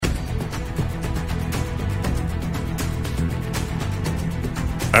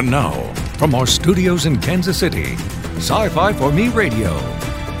And now, from our studios in Kansas City, Sci-Fi for Me Radio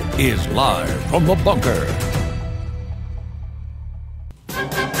is live from the bunker.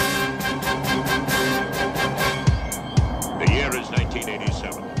 The year is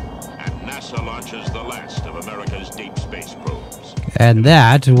 1987, and NASA launches the last of America's deep space probes. And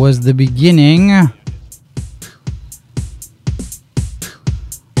that was the beginning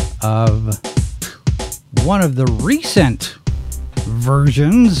of one of the recent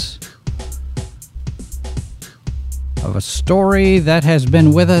versions of a story that has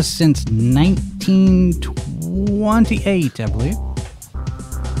been with us since 1928, I believe.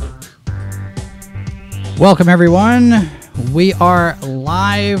 Welcome, everyone. We are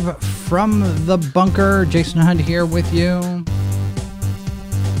live from the bunker. Jason Hunt here with you.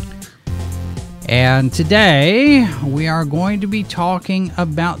 And today we are going to be talking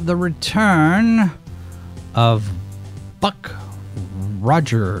about the return of Buck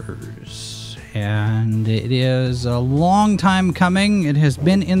Rogers. And it is a long time coming. It has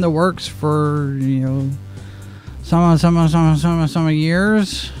been in the works for, some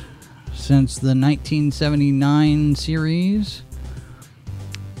years, since the 1979 series.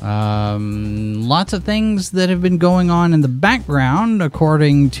 Lots of things that have been going on in the background,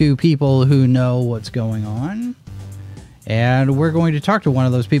 according to people who know what's going on. And we're going to talk to one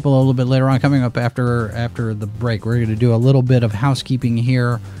of those people a little bit later on, coming up after the break. We're going to do a little bit of housekeeping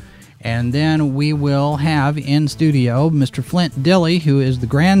here. And then we will have in studio Mr. Flint Dilley, who is the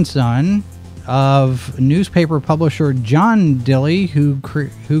grandson of newspaper publisher John Dilley, who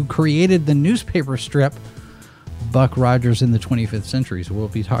created the newspaper strip Buck Rogers in the 25th Century. So we'll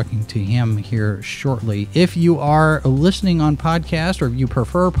be talking to him here shortly. If you are listening on podcast, or if you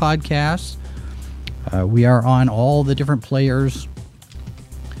prefer podcasts, we are on all the different players,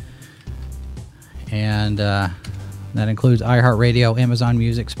 and that includes iHeartRadio, Amazon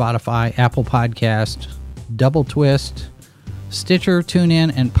Music, Spotify, Apple Podcast, Double Twist, Stitcher,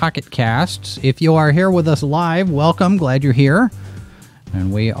 TuneIn, and Pocket Casts. If you are here with us live, welcome. Glad you're here.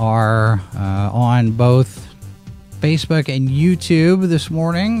 And we are on both Facebook and YouTube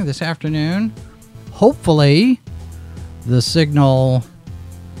this afternoon. Hopefully, the signal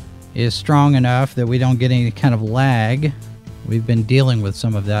is strong enough that we don't get any kind of lag. We've been dealing with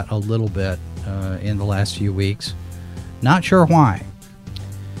some of that a little bit in the last few weeks. Not sure why.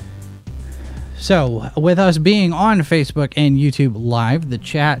 So, with us being on Facebook and YouTube Live, the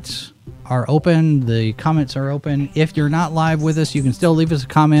chats are open, the comments are open. If you're not live with us, you can still leave us a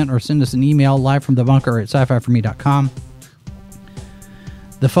comment or send us an email live from the bunker at sci-fi4me.com.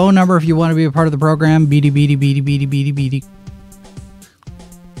 The phone number, if you want to be a part of the program, BD.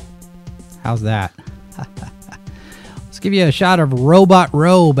 How's that? Let's give you a shot of Robot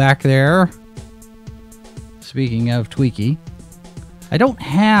Row back there. Speaking of Tweaky, I don't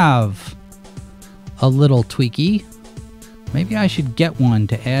have a little Tweaky. Maybe I should get one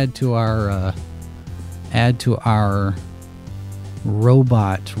to add to our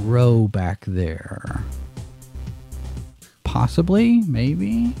Robot Row back there. Possibly,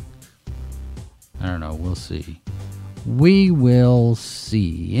 maybe. I don't know. We'll see. We will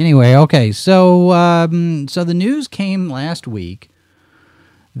see. Anyway, okay. So the news came last week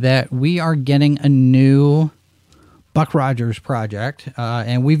that we are getting a new Buck Rogers project,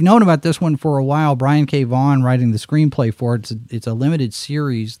 and we've known about this one for a while. Brian K. Vaughan writing the screenplay for it. It's a limited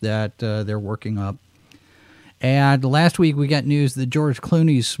series that they're working up. And last week we got news that George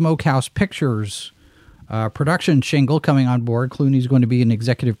Clooney's Smokehouse Pictures production shingle coming on board. Clooney's going to be an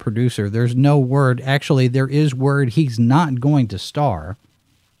executive producer. There's no word. Actually, there is word he's not going to star.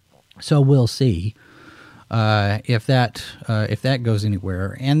 So we'll see if that goes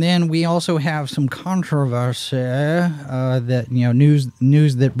anywhere. And then we also have some controversy that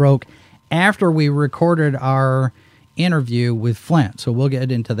news that broke after we recorded our interview with Flint. So we'll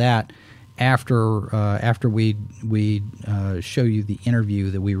get into that after we show you the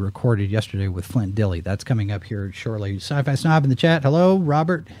interview that we recorded yesterday with Flint Dilley. That's coming up here shortly. Sci-Fi Snob in the chat. Hello,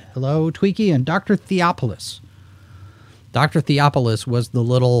 Robert. Hello, Tweaky, and Dr. Theopolis. Dr. Theopolis was the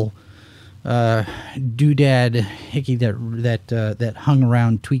little doodad hickey that hung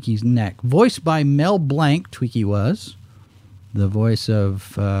around Tweaky's neck. Voiced by Mel Blanc, Tweaky was the voice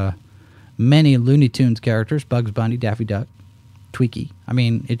of many Looney Tunes characters: Bugs Bunny, Daffy Duck, Tweaky. I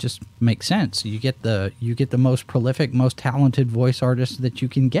mean, it just makes sense. You get the most prolific, most talented voice artist that you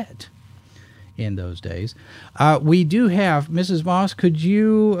can get in those days. We do have, Mrs. Voss, could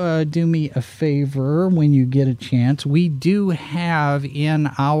you do me a favor when you get a chance? We do have in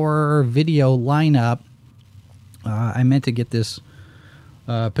our video lineup, I meant to get this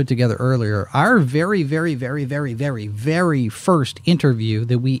put together earlier. Our very, very, very, very, very, very first interview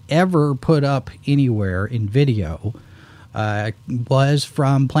that we ever put up anywhere in video was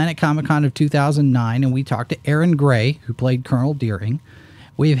from Planet Comic Con of 2009, and we talked to Aaron Gray, who played Colonel Deering.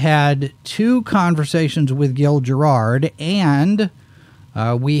 We've had 2 conversations with Gil Gerard, and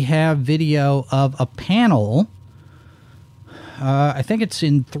we have video of a panel. I think it's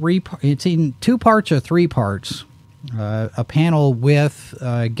in 2 parts or 3 parts. A panel with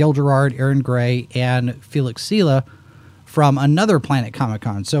Gil Gerard, Aaron Gray, and Felix Sela from another Planet Comic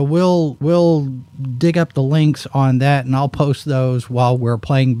Con. So we'll dig up the links on that, and I'll post those while we're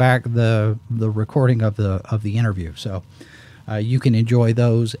playing back the recording of the interview. So you can enjoy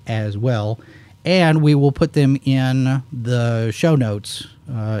those as well, and we will put them in the show notes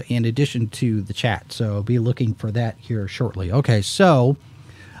in addition to the chat. So be looking for that here shortly. Okay, so.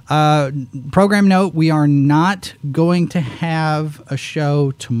 Program note, we are not going to have a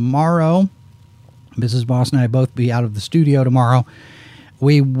show tomorrow. Mrs. Boss and I both be out of the studio tomorrow.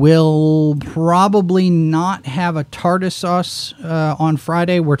 We will probably not have a TARDIS Sauce on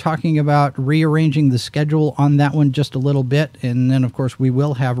Friday. We're talking about rearranging the schedule on that one just a little bit. And then, of course, we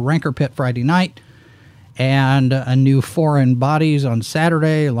will have Rancor Pit Friday night and a new Foreign Bodies on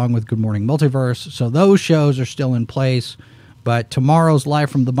Saturday, along with Good Morning Multiverse. So those shows are still in place. But tomorrow's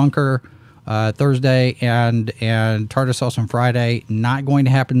Live from the Bunker, Thursday, and TARDIS Sauce on Friday. Not going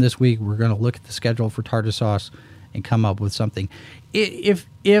to happen this week. We're going to look at the schedule for TARDIS Sauce and come up with something. If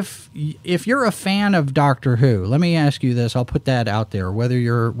you're a fan of Doctor Who, let me ask you this. I'll put that out there. Whether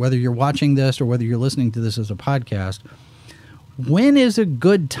you're watching this or whether you're listening to this as a podcast, when is a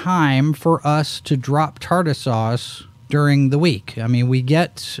good time for us to drop TARDIS Sauce during the week? I mean, we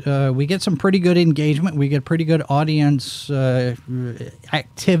get some pretty good engagement. We get pretty good audience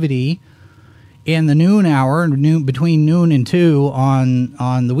activity in the noon hour, between noon and 2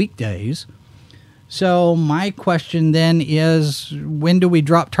 on the weekdays. So my question then is, when do we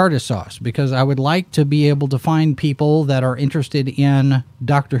drop TARDIS Sauce? Because I would like to be able to find people that are interested in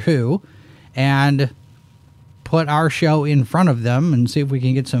Doctor Who and put our show in front of them and see if we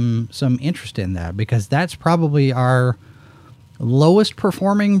can get some interest in that, because that's probably our lowest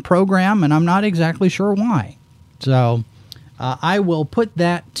performing program, and I'm not exactly sure why. So I will put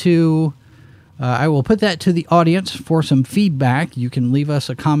that to the audience for some feedback. You can leave us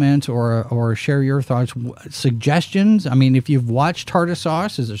a comment or share your thoughts, suggestions. I mean, if you've watched TARDIS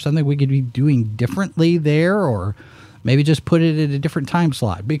Sauce, is there something we could be doing differently there, or maybe just put it at a different time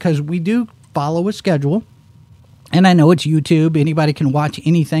slot? Because we do follow a schedule. And I know it's YouTube. Anybody can watch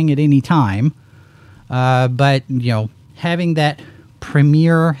anything at any time. But, having that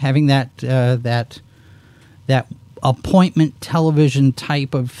premiere, having that appointment television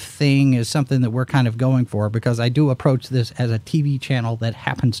type of thing is something that we're kind of going for, because I do approach this as a TV channel that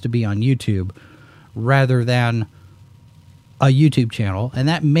happens to be on YouTube rather than a YouTube channel. And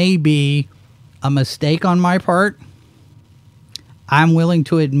that may be a mistake on my part. I'm willing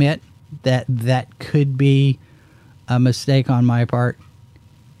to admit that could be a mistake on my part.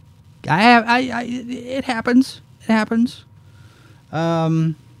 It happens. It happens. Yeah,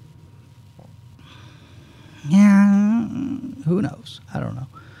 who knows? I don't know.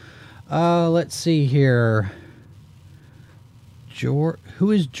 Let's see here.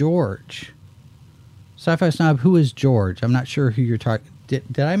 Who is George? Sci-Fi Snob, who is George? I'm not sure who you're talking.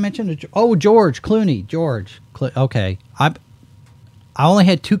 Did I mention George Clooney? Okay. I only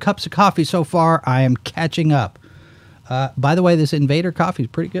had 2 cups of coffee so far. I am catching up. By the way, this Invader coffee is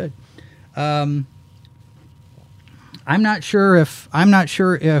pretty good. I'm not sure if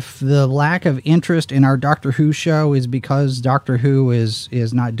the lack of interest in our Doctor Who show is because Doctor Who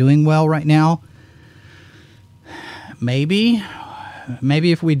is not doing well right now. Maybe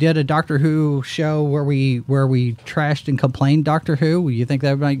if we did a Doctor Who show where we trashed and complained Doctor Who, you think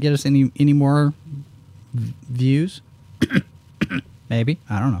that might get us any more views? Maybe.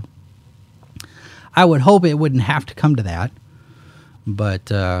 I don't know. I would hope it wouldn't have to come to that,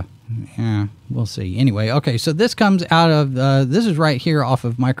 but yeah, we'll see. Anyway, okay, so this comes out of, this is right here off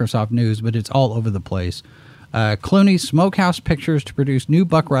of Microsoft News, but it's all over the place. Clooney Smokehouse Pictures to produce new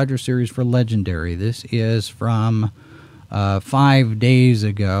Buck Rogers series for Legendary. This is from 5 days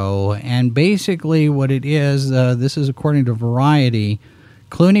ago, and basically what it is, this is according to Variety.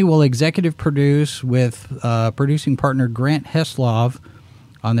 Clooney will executive produce with producing partner Grant Heslov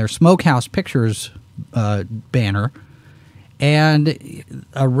on their Smokehouse Pictures banner, and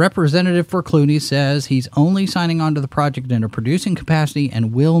a representative for Clooney says he's only signing on to the project in a producing capacity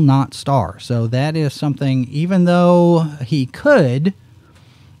and will not star. So that is something, even though he could,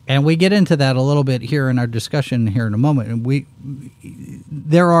 And we get into that a little bit here in our discussion here in a moment. And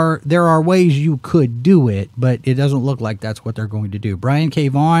there are ways you could do it, but it doesn't look like that's what they're going to do. Brian K.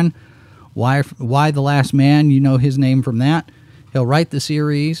 Vaughan, why The Last Man? You know his name from that. He'll write the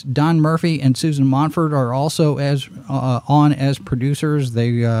series. Don Murphy and Susan Montford are also on as producers.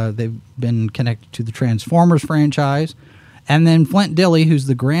 They've been connected to the Transformers franchise. And then Flint Dille, who's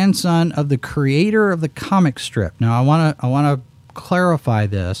the grandson of the creator of the comic strip. Now, I want to clarify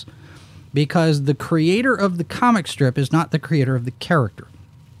this, because the creator of the comic strip is not the creator of the character.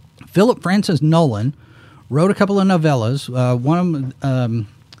 Philip Francis Nolan wrote a couple of novellas, one of them,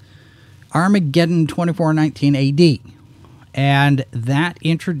 Armageddon 2419 AD, and that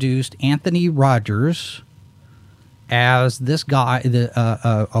introduced Anthony Rogers as this guy,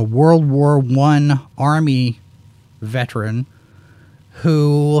 a World War I Army veteran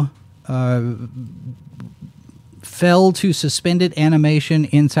who fell to suspended animation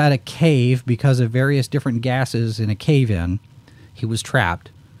inside a cave because of various different gases in a cave-in. He was trapped.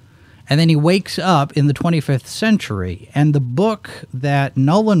 And then he wakes up in the 25th century. And the book that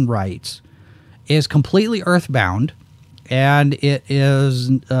Nolan writes is completely earthbound. And it is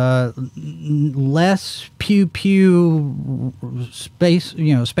less pew-pew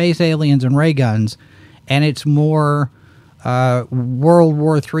space aliens and ray guns. And it's more World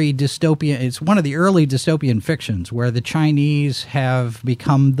War III dystopian. It's one of the early dystopian fictions where the Chinese have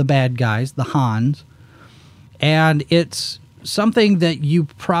become the bad guys, the Hans. And it's something that you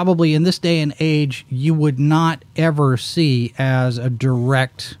probably, in this day and age, you would not ever see as a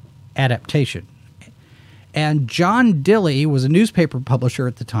direct adaptation. And John Dille was a newspaper publisher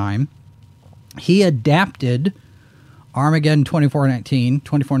at the time. He adapted Armageddon 2419,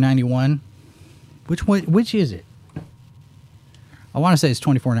 2491. Which is it? I want to say it's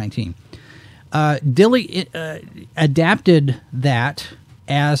 2419. Dille adapted that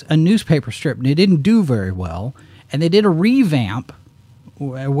as a newspaper strip, and it didn't do very well. And they did a revamp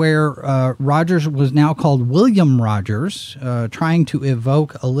where Rogers was now called William Rogers, trying to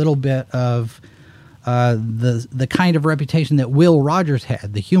evoke a little bit of the kind of reputation that Will Rogers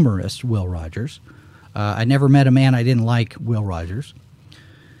had, the humorist Will Rogers. I never met a man I didn't like Will Rogers.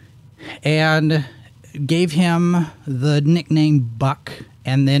 And gave him the nickname Buck,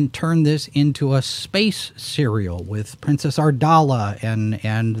 and then turned this into a space serial with Princess Ardala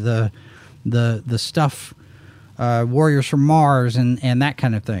and the stuff, Warriors from Mars and that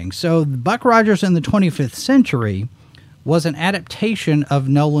kind of thing. So Buck Rogers in the 25th Century was an adaptation of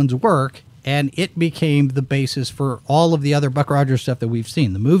Nolan's work, and it became the basis for all of the other Buck Rogers stuff that we've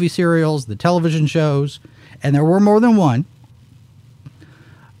seen, the movie serials, the television shows, and there were more than one.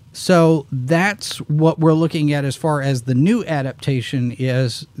 So that's what we're looking at as far as the new adaptation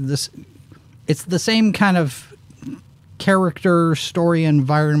is. It's the same kind of character, story,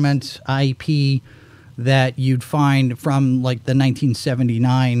 environment, IP that you'd find from like the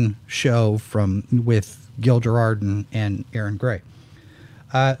 1979 show with Gil Gerard and Aaron Gray.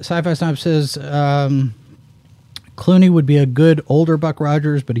 Sci-Fi Snob says Clooney would be a good older Buck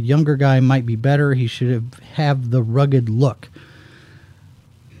Rogers, but a younger guy might be better. He should have the rugged look.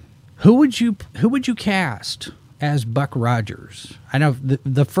 Who would you cast as Buck Rogers? I know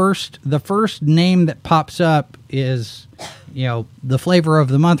the first name that pops up is, the flavor of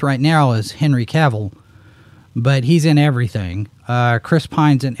the month right now is Henry Cavill, but he's in everything. Chris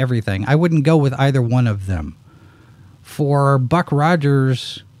Pine's in everything. I wouldn't go with either one of them. For Buck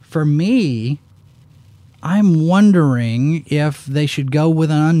Rogers, for me, I'm wondering if they should go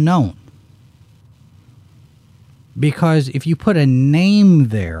with an unknown. Because if you put a name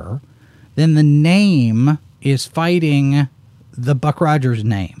there, then the name is fighting the Buck Rogers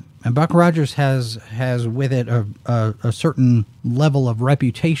name. And Buck Rogers has with it a certain level of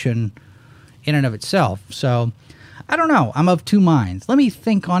reputation in and of itself. So, I don't know. I'm of two minds. Let me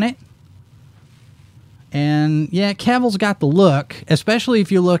think on it. And, yeah, Cavill's got the look, especially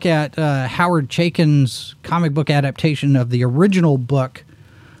if you look at Howard Chaykin's comic book adaptation of the original book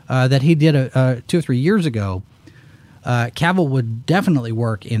that he did 2 or 3 years ago. Cavill would definitely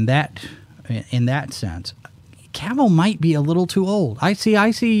work in that sense. Cavill might be a little too old. I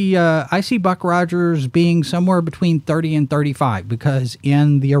see Buck Rogers being somewhere between 30 and 35, because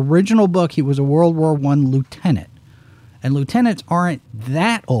in the original book he was a World War I lieutenant, and lieutenants aren't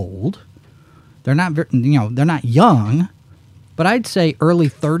that old. They're not they're not young, but I'd say early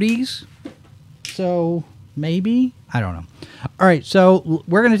 30s. So maybe, I don't know. All right, so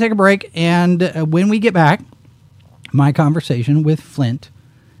we're going to take a break, and when we get back, my conversation with Flint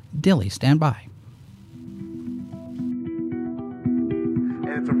Dille. Stand by. And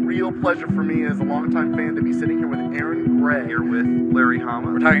it's a real pleasure for me as a longtime fan to be sitting here with Aaron Gray. Here with Larry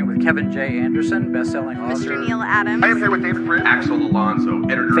Hama. We're talking with Kevin J. Anderson, best-selling author. Mr. Neil Adams. I am here with David Britt. Axel Alonso,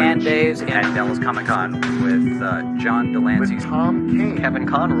 editor. Fan Days at Dallas Comic Con with John Delancey. With Tom King. Kevin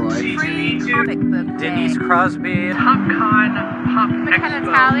Conroy. Free comic book day. Denise Crosby. PopCon Pop McKenna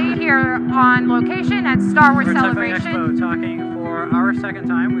Expo. Talley here on location at Star Wars Celebration. Expo, talking for our second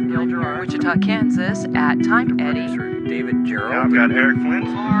time with Gil Gerard. Wichita, Kansas at Time Eddie. Producer David Gerald. I've got Eric Flint.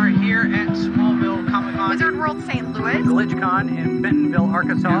 Are here at Smallville Comic Con. Wizard World St. Louis. GlitchCon in Bentonville,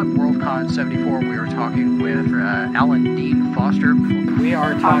 Arkansas. WorldCon 74. We are talking with Alan Dean Foster. We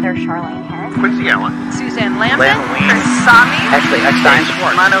are Author talking. Charlene Harris. Quincy Allen. Suzanne Lambert. Lamborghini. Chris Sami. Ashley Eckstein.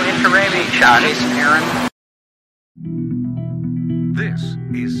 Mano Interrami. Jason Aaron. This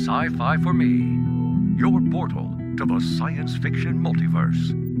is Sci-Fi for Me, your portal to the science fiction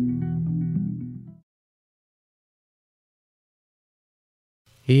multiverse.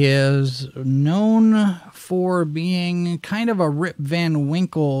 He is known for being kind of a Rip Van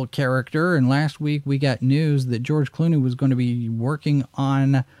Winkle character, and last week we got news that George Clooney was going to be working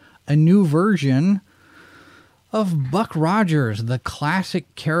on a new version of Buck Rogers, the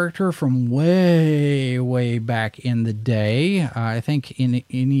classic character from way, way back in the day. I think in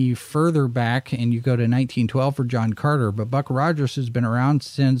any further back, and you go to 1912 for John Carter, but Buck Rogers has been around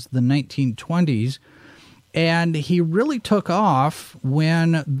since the 1920s. And he really took off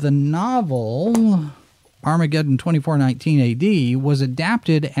when the novel Armageddon 2419 AD was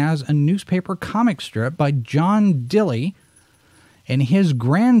adapted as a newspaper comic strip by John Dilley. And his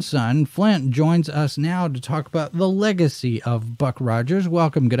grandson, Flint, joins us now to talk about the legacy of Buck Rogers.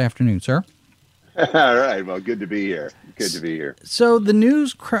 Welcome. Good afternoon, sir. All right. Well, good to be here. Good to be here. So the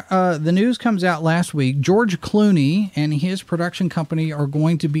news comes out last week. George Clooney and his production company are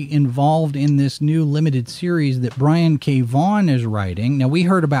going to be involved in this new limited series that Brian K. Vaughan is writing. Now, we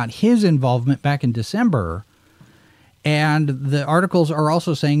heard about his involvement back in December, and the articles are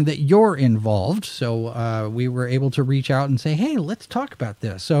also saying that you're involved. So we were able to reach out and say, hey, let's talk about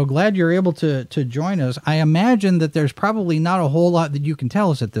this. So glad you're able to join us. I imagine that there's probably not a whole lot that you can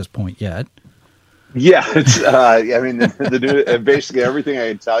tell us at this point yet. Yeah, it's. I mean, basically everything I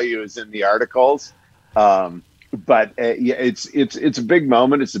can tell you is in the articles. But yeah, it's a big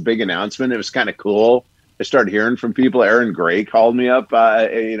moment. It's a big announcement. It was kind of cool. I started hearing from people. Erin Gray called me up,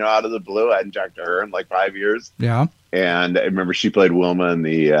 out of the blue. I hadn't talked to her in like 5 years. Yeah, and I remember she played Wilma in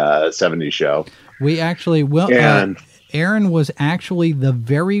the '70s show. We actually Erin was actually the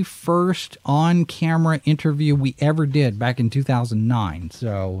very first on-camera interview we ever did back in 2009.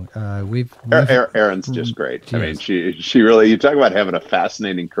 So Erin's just great. I mean, she really. You talk about having a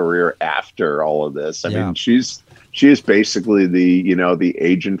fascinating career after all of this. I mean, she is basically the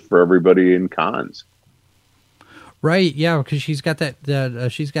agent for everybody in cons. Right, yeah, because she's got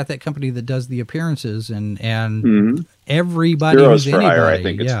that company that does the appearances and everybody Heroes who's for anybody. Hire, I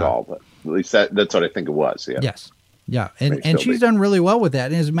think it's called. At least that's what I think it was. Yeah. Yes. Yeah, and she's done really well with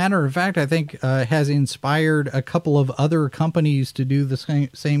that. And as a matter of fact, I think has inspired a couple of other companies to do the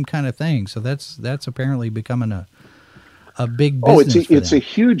same kind of thing. So that's apparently becoming a big business. It's a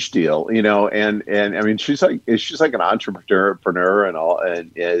huge deal, and I mean she's like an entrepreneur and all,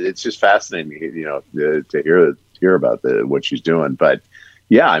 and it's just fascinating, to hear about what she's doing. But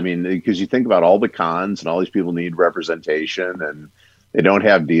yeah, I mean, because you think about all the cons and all these people need representation and they don't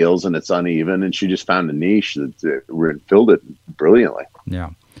have deals and it's uneven, and she just found a niche that filled it brilliantly.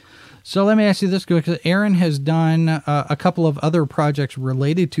 Yeah. So let me ask you this, because Erin has done a couple of other projects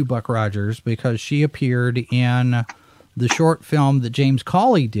related to Buck Rogers, because she appeared in the short film that James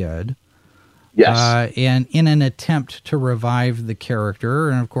Cawley did. Yes. And in an attempt to revive the character.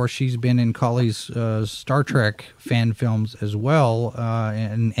 And of course, she's been in Cawley's Star Trek fan films as well.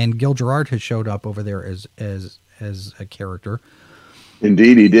 And Gil Gerard has showed up over there as a character.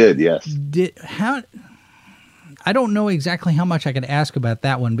 Indeed, he did. Yes. I don't know exactly how much I could ask about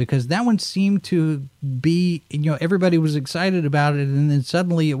that one, because that one seemed to be, everybody was excited about it, and then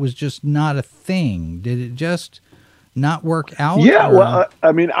suddenly it was just not a thing. Did it just not work out? Yeah. Or? Well,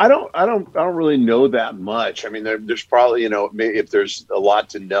 I mean, I don't really know that much. I mean, there's probably, maybe if there's a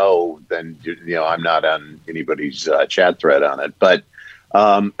lot to know, then, I'm not on anybody's chat thread on it. But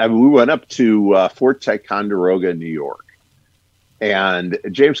we went up to Fort Ticonderoga, New York. And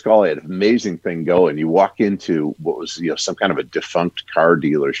James Cawley had an amazing thing going. You walk into what was, some kind of a defunct car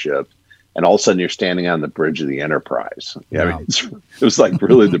dealership, and all of a sudden you're standing on the bridge of the Enterprise. Yeah, I mean, it was like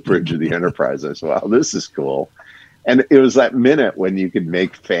really the bridge of the Enterprise. I said, wow, this is cool. And it was that minute when you could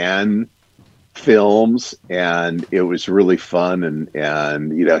make fan films, and it was really fun. And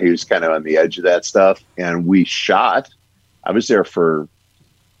he was kind of on the edge of that stuff. And we shot. I was there for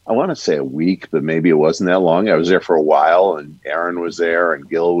I want to say a week, but maybe it wasn't that long. I was there for a while, and Aaron was there, and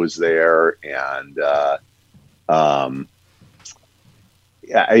Gil was there, and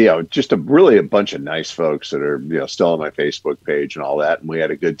just a bunch of nice folks that are still on my Facebook page and all that, and we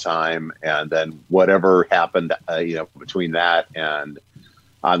had a good time. And then whatever happened, between that and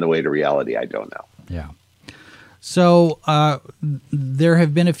on the way to reality, I don't know. Yeah. So there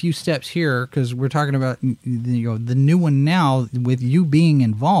have been a few steps here, because we're talking about the new one now with you being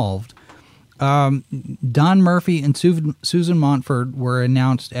involved. Don Murphy and Susan Montford were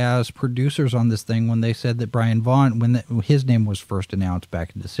announced as producers on this thing when they said that Brian Vaughn, his name was first announced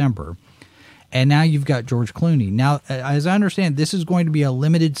back in December. And now you've got George Clooney. Now, as I understand, this is going to be a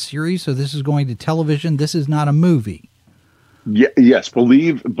limited series, so this is going to television. This is not a movie. Yeah, yes,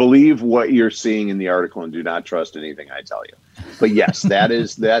 believe what you're seeing in the article and do not trust anything I tell you. But yes,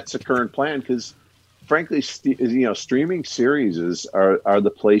 that's a current plan, because frankly, streaming series are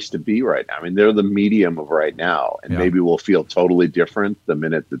the place to be right now. I mean, they're the medium of right now, and maybe we'll feel totally different the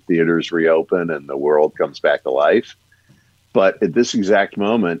minute the theaters reopen and the world comes back to life. But at this exact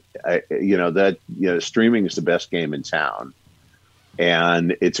moment, streaming is the best game in town.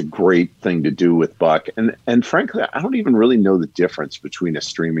 And it's a great thing to do with Buck. And frankly, I don't even really know the difference between a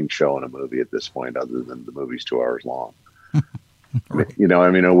streaming show and a movie at this point, other than the movie's 2 hours long. Right.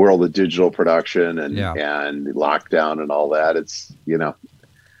 A world of digital production and lockdown and all that. It's,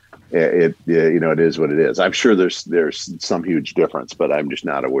 it is what it is. I'm sure there's some huge difference, but I'm just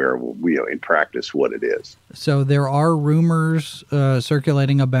not aware of, in practice, what it is. So there are rumors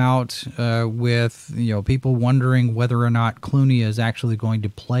circulating about with people wondering whether or not Clooney is actually going to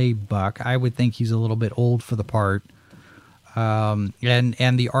play Buck. I would think he's a little bit old for the part. And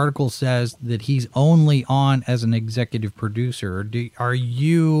the article says that he's only on as an executive producer. Are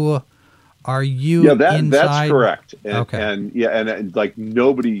you inside? That's correct. And, okay. And like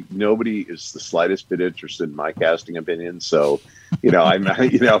nobody is the slightest bit interested in my casting opinion. So, I'm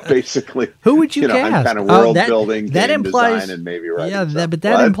basically who would you cast? I'm kind of world building, that game implies, design, and maybe writing. Yeah, stuff. But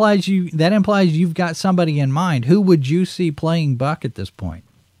that implies you've got somebody in mind. Who would you see playing Buck at this point?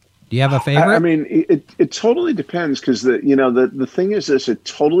 Do you have a favorite? I mean, it totally depends, because the thing is this: it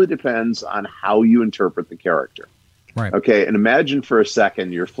totally depends on how you interpret the character. Right. Okay. And imagine for a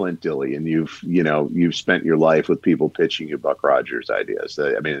second you're Flint Dille and you've spent your life with people pitching you Buck Rogers ideas.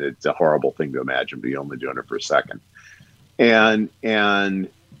 I mean, it's a horrible thing to imagine, but you're only doing it for a second. And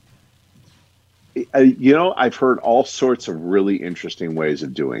I've heard all sorts of really interesting ways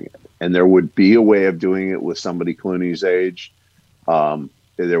of doing it. And there would be a way of doing it with somebody Clooney's age.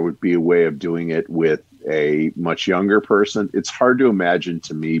 There would be a way of doing it with a much younger person. It's hard to imagine,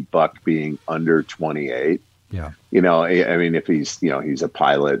 to me, Buck being under 28. Yeah. I mean, if he's a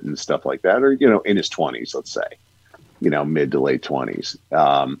pilot and stuff like that, or, in his 20s, let's say, mid to late 20s,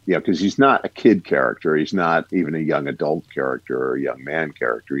 because he's not a kid character. He's not even a young adult character or a young man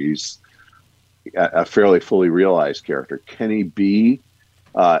character. He's a fairly fully realized character. Can he be?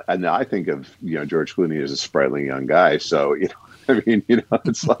 And I think of, George Clooney as a sprightly young guy. So,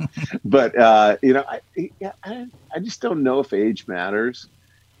 it's like, but, I just don't know if age matters.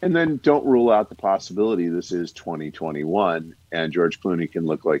 And then don't rule out the possibility this is 2021 and George Clooney can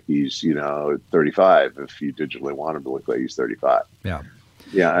look like he's, 35 if you digitally want him to look like he's 35. Yeah.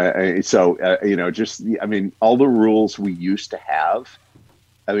 Yeah. So all the rules we used to have.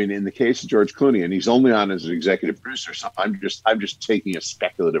 I mean, in the case of George Clooney, and he's only on as an executive producer, so I'm just taking a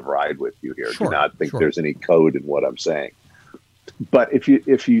speculative ride with you here. Sure, Do not think there's any code in what I'm saying. But if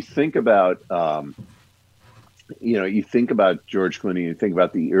you think about you think about George Clooney, you think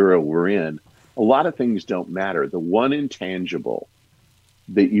about the era we're in, a lot of things don't matter. The one intangible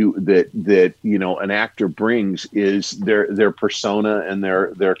that an actor brings is their persona and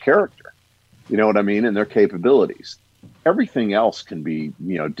their character. You know what I mean? And their capabilities. Everything else can be,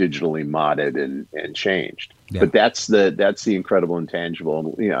 digitally modded and changed. Yeah. But that's the incredible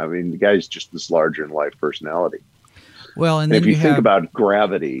intangible. The guy's just this larger than life personality. Well, and then if you think about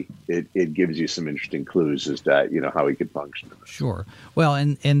gravity, it gives you some interesting clues as to how he could function. Sure. Well,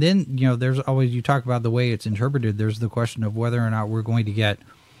 and then there's always, you talk about the way it's interpreted. There's the question of whether or not we're going to get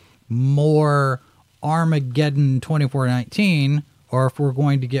more Armageddon 2419, or if we're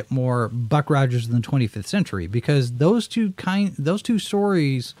going to get more Buck Rogers in the 25th century, because those two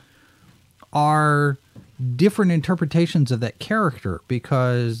stories are different interpretations of that character,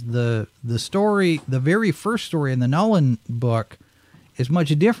 because the very first story in the Nolan book is much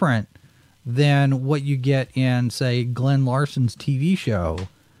different than what you get in, say, Glenn Larson's TV show,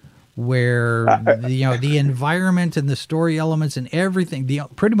 where the environment and the story elements and everything,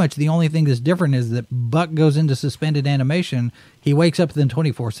 pretty much the only thing that's different is that Buck goes into suspended animation. He wakes up in the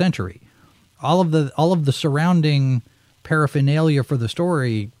 24th century. All of the surrounding paraphernalia for the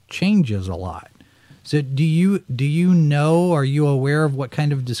story changes a lot. So do you know, are you aware of what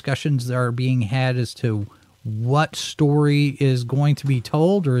kind of discussions are being had as to what story is going to be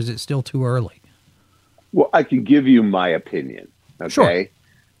told, or is it still too early? Well, I can give you my opinion. Okay.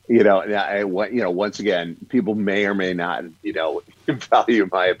 Sure. Once again, people may or may not, value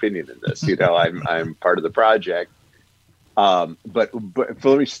my opinion in this. I'm part of the project. But let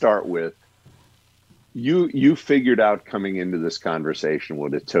me start with, you figured out coming into this conversation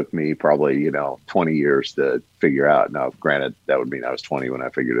what it took me probably 20 years to figure out. Now, granted, that would mean I was 20 when I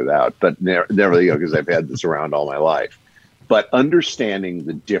figured it out, but never because I've had this around all my life. But understanding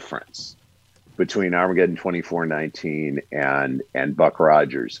the difference between Armageddon 2419 and Buck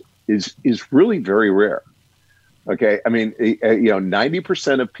Rogers is really very rare. Okay, I mean,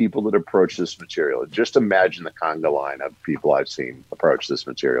 90% of people that approach this material, just imagine the conga line of people I've seen approach this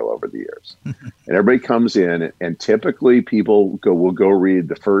material over the years. And everybody comes in, and typically people will go read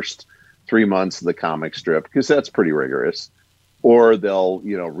the first 3 months of the comic strip, because that's pretty rigorous. Or they'll,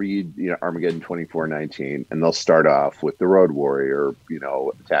 read, Armageddon 2419, and they'll start off with the Road Warrior,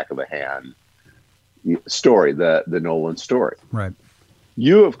 Attack of the Hand story, the Nolan story. Right.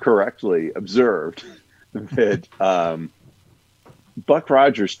 You have correctly observed that Buck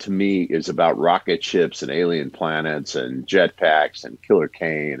Rogers, to me, is about rocket ships and alien planets and jetpacks and Killer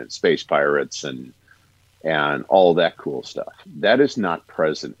Kane and space pirates and all that cool stuff. That is not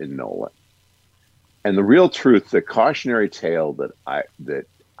present in Nolan. And the real truth, the cautionary tale that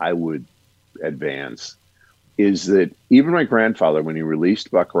I would advance, is that even my grandfather, when he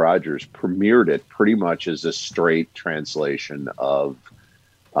released Buck Rogers, premiered it pretty much as a straight translation of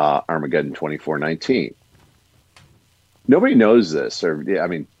Armageddon 2419. Nobody knows this, or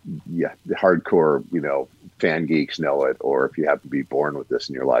the hardcore, fan geeks know it, or if you happen to be born with this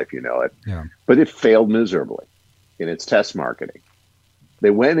in your life, you know it. Yeah. But it failed miserably in its test marketing.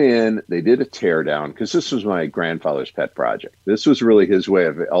 They went in, they did a teardown, because this was my grandfather's pet project. This was really his way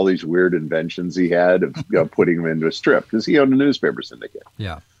of all these weird inventions he had of putting them into a strip, because he owned a newspaper syndicate.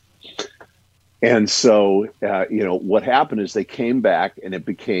 Yeah. And so, what happened is they came back, and it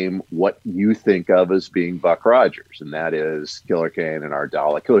became what you think of as being Buck Rogers, and that is Killer Kane and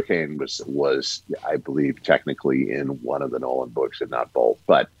Ardala. Killer Kane was, I believe, technically in one of the Nolan books, if not both.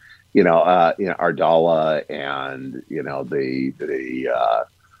 But Ardala and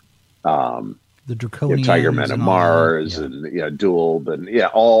the Draconians, Tiger Men of Mars, and Dulb, and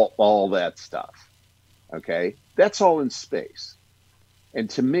all that stuff. Okay, that's all in space, and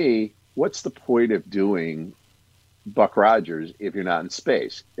to me, what's the point of doing Buck Rogers if you're not in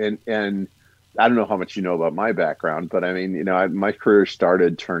space? And I don't know how much you know about my background, but I mean, my career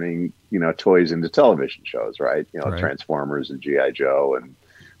started turning, toys into television shows, right? Right. Transformers and G.I. Joe and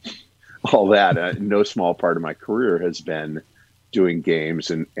all that. No small part of my career has been doing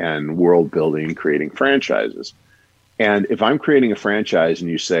games and world building, creating franchises. And if I'm creating a franchise and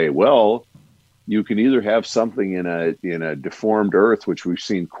you say, well, you can either have something in a deformed Earth, which we've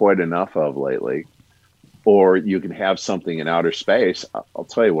seen quite enough of lately, or you can have something in outer space. I'll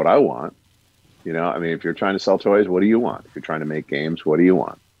tell you what I want. If you're trying to sell toys, what do you want? If you're trying to make games, what do you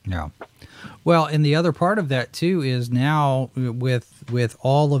want? Yeah. Well, and the other part of that too is now with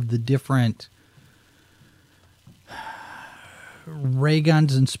all of the different ray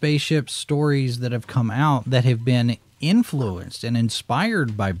guns and spaceships stories that have come out that have been influenced and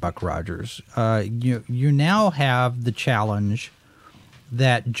inspired by Buck Rogers, you now have the challenge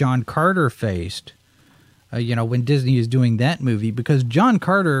that John Carter faced, when Disney is doing that movie, because John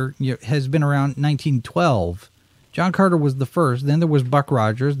Carter has been around 1912. John Carter was the first, then there was Buck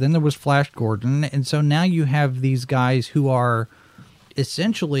Rogers, then there was Flash Gordon, and so now you have these guys who are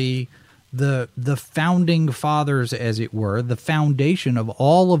essentially the founding fathers, as it were, the foundation of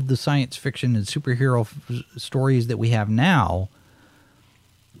all of the science fiction and superhero stories that we have now,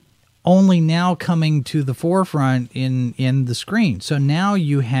 only now coming to the forefront in the screen. So now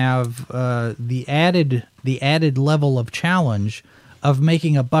you have the added level of challenge of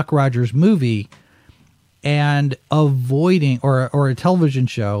making a Buck Rogers movie and avoiding, or a television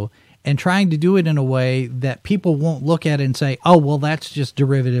show, and trying to do it in a way that people won't look at it and say, oh, well, that's just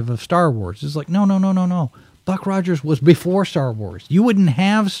derivative of Star Wars. It's like, no. Buck Rogers was before Star Wars. You wouldn't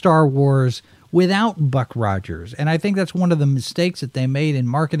have Star Wars without Buck Rogers. And I think that's one of the mistakes that they made in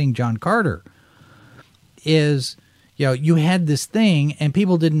marketing John Carter is, you had this thing and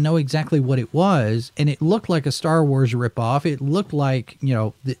people didn't know exactly what it was, and it looked like a Star Wars ripoff. It looked like,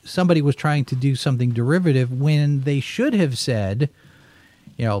 somebody was trying to do something derivative when they should have said,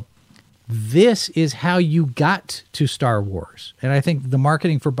 this is how you got to Star Wars. And I think the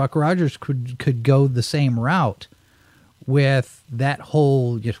marketing for Buck Rogers could go the same route with that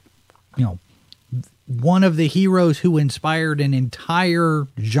whole, one of the heroes who inspired an entire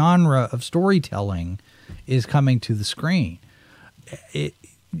genre of storytelling is coming to the screen.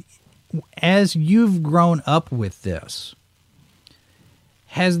 As you've grown up with this,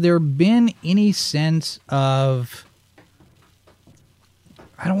 has there been any sense of,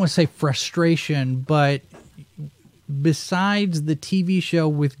 I don't want to say frustration, but besides the TV show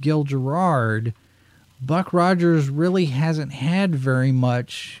with Gil Gerard, Buck Rogers really hasn't had very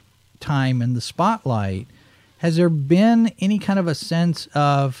much time in the spotlight. Has there been any kind of a sense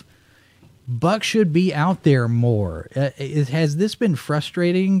of Buck should be out there more? Has this been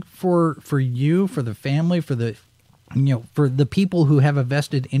frustrating for you, for the family, for the for the people who have a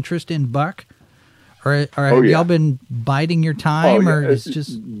vested interest in Buck? Or have y'all been biding your time, or it's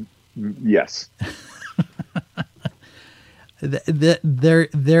just yes?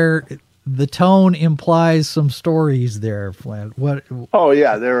 The tone implies some stories there, Flint. What? Oh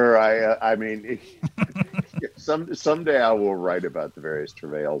yeah, there are. I mean, someday I will write about the various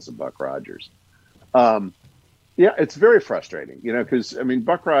travails of Buck Rogers. Yeah, it's very frustrating, because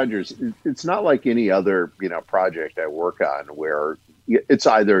Buck Rogers. It's not like any other project I work on where it's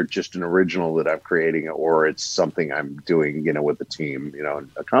either just an original that I'm creating or it's something I'm doing, with a team,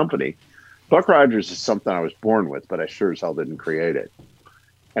 a company. Buck Rogers is something I was born with, but I sure as hell didn't create it.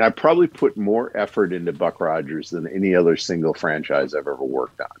 And I probably put more effort into Buck Rogers than any other single franchise I've ever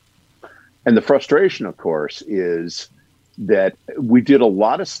worked on. And the frustration, of course, is that we did a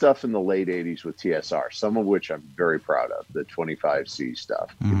lot of stuff in the late 80s with TSR, some of which I'm very proud of, the 25C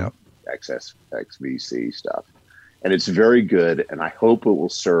stuff, XVC stuff. And it's very good, and I hope it will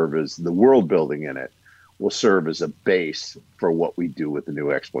serve as the world building in it will serve as a base for what we do with the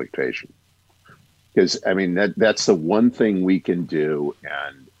new exploitation. Because that's the one thing we can do,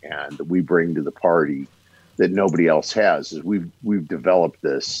 and we bring to the party that nobody else has. Is we've developed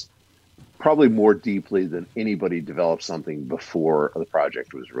this probably more deeply than anybody developed something before the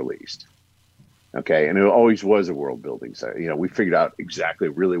project was released. Okay, and it always was a world building. So we figured out exactly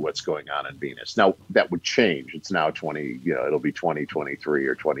really what's going on in Venus. Now that would change. It's now 20. It'll be 2023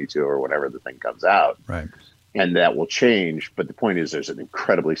 or 22 or whenever the thing comes out. Right. And that will change. But the point is, there's an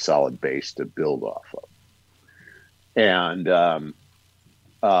incredibly solid base to build off of. And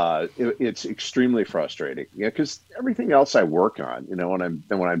it's extremely frustrating, because everything else I work on, when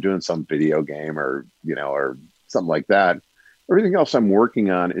I'm doing some video game or something like that, everything else I'm working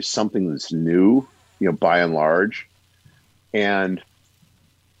on is something that's new, by and large. And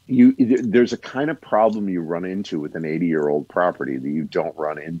there's a kind of problem you run into with an 80-year-old property that you don't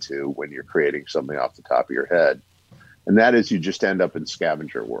run into when you're creating something off the top of your head. And that is, you just end up in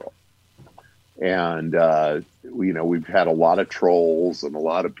scavenger world. And, we've had a lot of trolls and a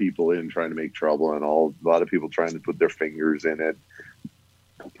lot of people in trying to make trouble and a lot of people trying to put their fingers in it.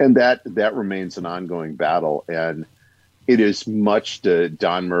 And that remains an ongoing battle. And it is much to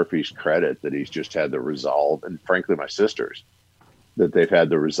Don Murphy's credit that he's just had the resolve, and frankly, my sisters, that they've had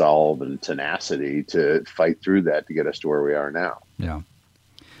the resolve and tenacity to fight through that to get us to where we are now. Yeah.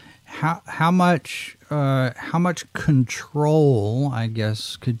 How much control, I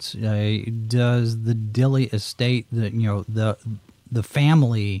guess, could say, does the Dilley estate, the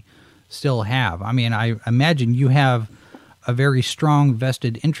family, still have? I imagine you have a very strong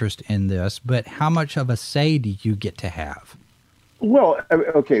vested interest in this, but how much of a say do you get to have? Well,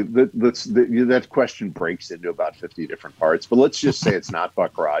 okay, that question breaks into about 50 different parts, but let's just say it's not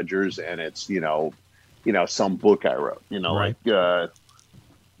Buck Rogers and it's, some book I wrote, right. Like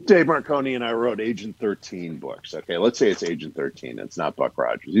Dave Marconi and I wrote Agent 13 books. Okay, let's say it's Agent 13. It's not Buck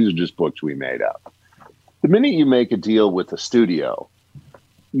Rogers. These are just books we made up. The minute you make a deal with a studio,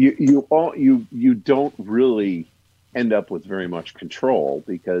 you don't really end up with very much control,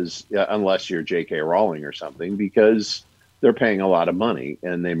 because unless you're J.K. Rowling or something, because they're paying a lot of money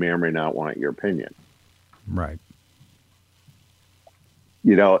and they may or may not want your opinion. Right.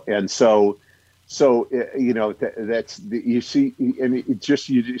 And so that's you see, and you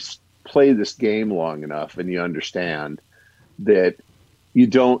just play this game long enough and you understand that you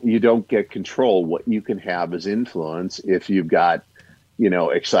don't get control. What you can have is influence if you've got,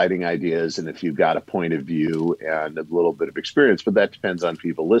 exciting ideas and if you've got a point of view and a little bit of experience, but that depends on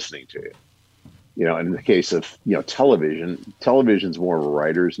people listening to you. And in the case of, television's more of a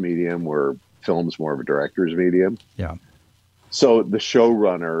writer's medium where, film's more of a director's medium. Yeah. So the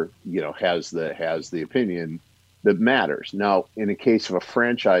showrunner, has the opinion that matters. Now, in a case of a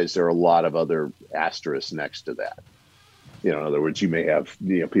franchise, there are a lot of other asterisks next to that. In other words, you may have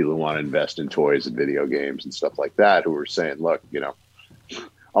people who want to invest in toys and video games and stuff like that who are saying, look,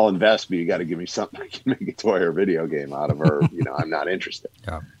 I'll invest, but you got to give me something I can make a toy or video game out of, or I'm not interested.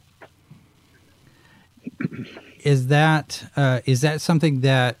 Yeah. Is that something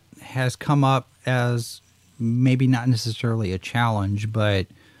that has come up as maybe not necessarily a challenge, but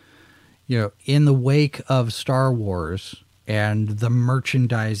in the wake of Star Wars and the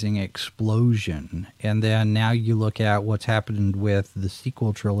merchandising explosion, and then now you look at what's happened with the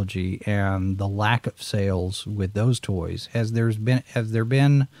sequel trilogy and the lack of sales with those toys, has there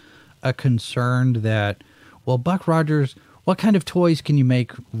been a concern that, well, Buck Rogers, what kind of toys can you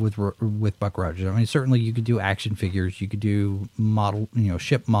make with Buck Rogers? I mean, certainly you could do action figures, you could do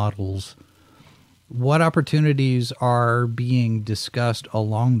ship models. What opportunities are being discussed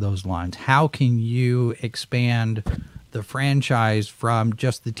along those lines? How can you expand the franchise from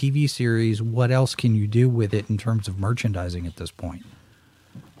just the TV series? What else can you do with it in terms of merchandising at this point?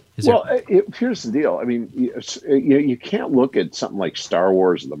 Here's the deal. I mean, you can't look at something like Star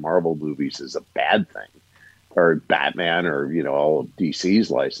Wars or the Marvel movies as a bad thing, or Batman, or all of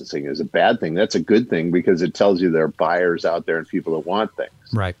DC's licensing as a bad thing. That's a good thing because it tells you there are buyers out there and people that want things.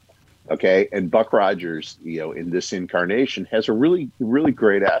 Right. Okay. And Buck Rogers, in this incarnation, has a really, really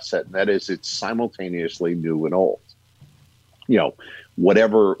great asset, and that is it's simultaneously new and old.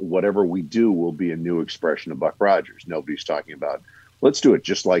 Whatever we do will be a new expression of Buck Rogers. Nobody's talking about, let's do it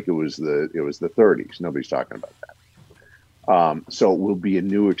just like it was the 30s. Nobody's talking about that. So it will be a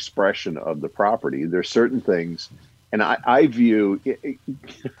new expression of the property. There's certain things, and I view it,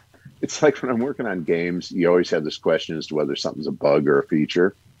 it's like when I'm working on games, you always have this question as to whether something's a bug or a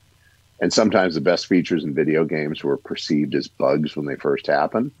feature. And sometimes the best features in video games were perceived as bugs when they first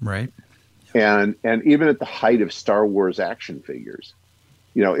happened. Right. And even at the height of Star Wars action figures,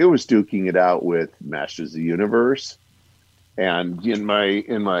 it was duking it out with Masters of the Universe. And in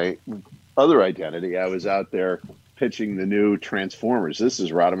my other identity, I was out there pitching the new Transformers. This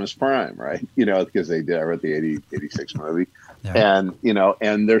is Rodimus Prime, right? Because I wrote the 86 movie. Yeah.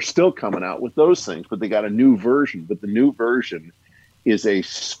 And they're still coming out with those things, but they got a new version. But the new version is a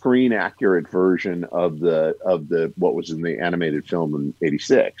screen accurate version of the what was in the animated film in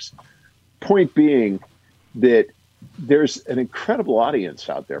 86. Point being that there's an incredible audience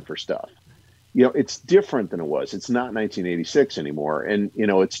out there for stuff. It's different than it was. It's not 1986 anymore. And,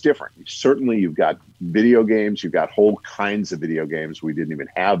 it's different. Certainly you've got video games. You've got whole kinds of video games we didn't even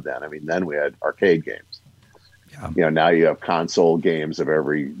have then. I mean, then we had arcade games. Yeah. Now you have console games of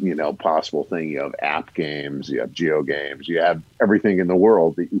every, possible thing. You have app games. You have geo games. You have everything in the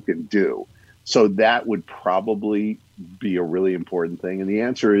world that you can do. So that would probably be a really important thing. And the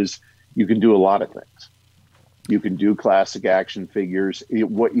answer is, you can do a lot of things. You can do classic action figures.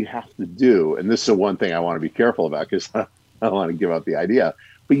 What you have to do, and this is the one thing I want to be careful about because I don't want to give up the idea,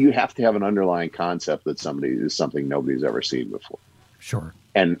 but you have to have an underlying concept that is something nobody's ever seen before. Sure.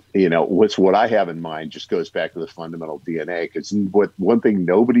 And, what I have in mind just goes back to the fundamental DNA, because one thing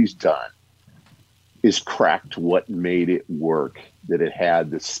nobody's done is cracked what made it work that it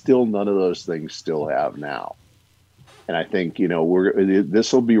had that still none of those things still have now. And I think,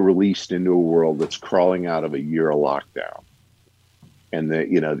 this will be released into a world that's crawling out of a year of lockdown. And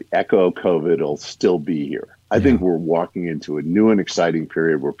the echo of COVID will still be here. I think we're walking into a new and exciting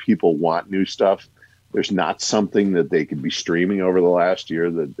period where people want new stuff. There's not something that they could be streaming over the last year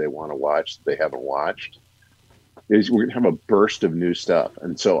that they want to watch that they haven't watched. We're going to have a burst of new stuff.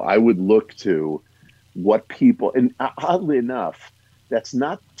 And so I would look to what people, and oddly enough, that's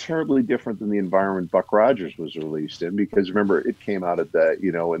not terribly different than the environment Buck Rogers was released in, because remember, it came out at the,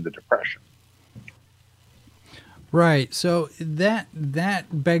 in the Depression. Right. So that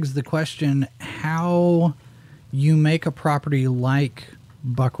begs the question how you make a property like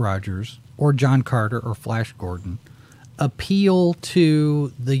Buck Rogers or John Carter or Flash Gordon appeal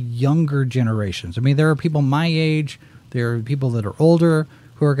to the younger generations. I mean, there are people my age, there are people that are older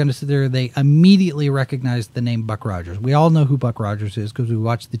who are going to sit there, they immediately recognize the name Buck Rogers. We all know who Buck Rogers is because we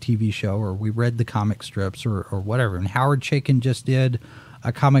watched the TV show or we read the comic strips or whatever. And Howard Chaykin just did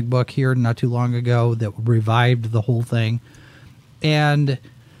a comic book here not too long ago that revived the whole thing. And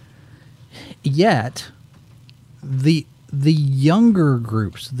yet, the younger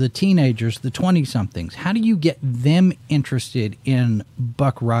groups, the teenagers, the 20-somethings, how do you get them interested in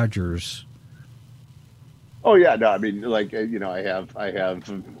Buck Rogers? Oh yeah, no, I mean, like, I have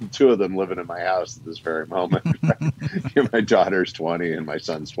two of them living in my house at this very moment. My daughter's 20 and my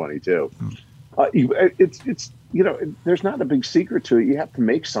son's 22. It's there's not a big secret to it. You have to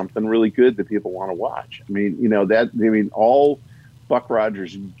make something really good that people want to watch. I mean, all Buck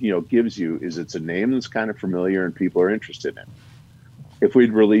Rogers gives you is it's a name that's kind of familiar and people are interested in. If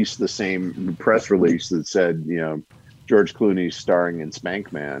we'd released the same press release that said George Clooney starring in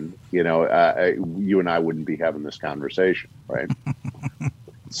Spankman, you and I wouldn't be having this conversation, right?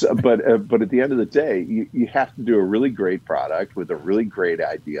 So, but at the end of the day, you have to do a really great product with a really great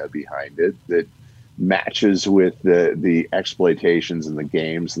idea behind it that matches with the exploitations and the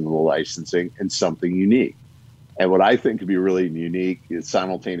games and the licensing and something unique. And what I think could be really unique is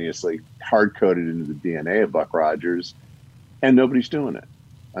simultaneously hard-coded into the DNA of Buck Rogers, and nobody's doing it.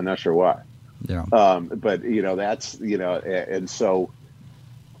 I'm not sure why. Yeah. But that's and so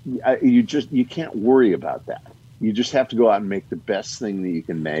you can't worry about that. You just have to go out and make the best thing that you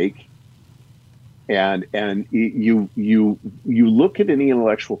can make. And you look at any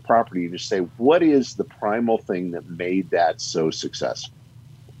intellectual property and just say, what is the primal thing that made that so successful?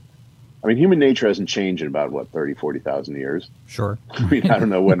 I mean, human nature hasn't changed in about 30, 40,000 years. Sure. I mean, I don't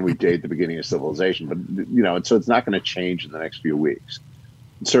know when we date the beginning of civilization, but and so it's not going to change in the next few weeks.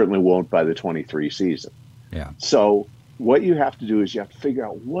 It certainly won't by the 23 season. Yeah. So what you have to do is you have to figure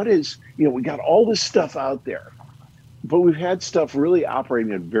out what is, we got all this stuff out there, but we've had stuff really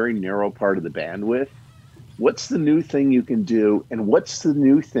operating in a very narrow part of the bandwidth. What's the new thing you can do? And what's the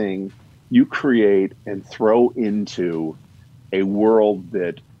new thing you create and throw into a world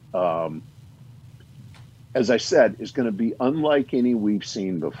that, as I said, is going to be unlike any we've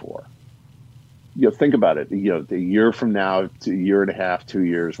seen before. Think about it. The year from now to a year and a half, 2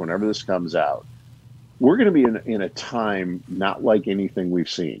 years, whenever this comes out, we're going to be in a time not like anything we've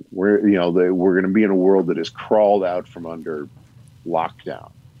seen. We're going to be in a world that has crawled out from under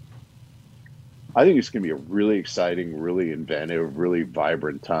lockdown. I think it's going to be a really exciting, really inventive, really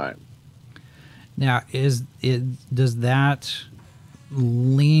vibrant time. Now, does that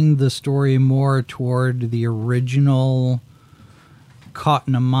lean the story more toward the original Caught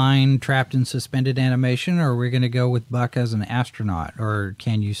in a Mine, Trapped in Suspended Animation, or are we going to go with Buck as an astronaut, or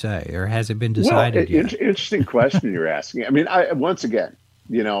can you say, or has it been decided yet? Interesting question you're asking. I mean, once again,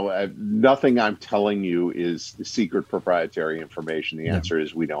 nothing I'm telling you is secret proprietary information. The answer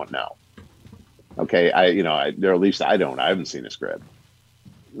is we don't know. Okay, or at least I don't. I haven't seen a script.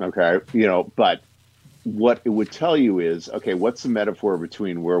 Okay, but what it would tell you is, okay, what's the metaphor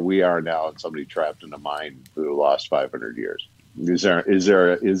between where we are now and somebody trapped in a mine who lost 500 years? Is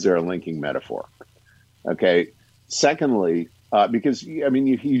there a linking metaphor? Okay. Secondly, because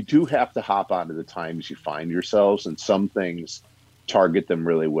you do have to hop onto the times you find yourselves, and some things target them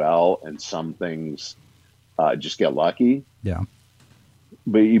really well, and some things just get lucky. Yeah.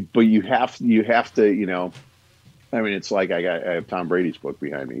 But you have to. I mean, it's like I have Tom Brady's book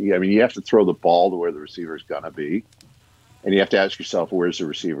behind me. I mean, you have to throw the ball to where the receiver's gonna be, and you have to ask yourself, where's the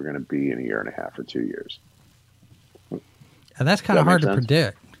receiver going to be in a year and a half or 2 years? And that's kind of hard to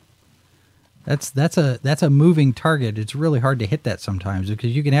predict. That's a moving target. It's really hard to hit that sometimes,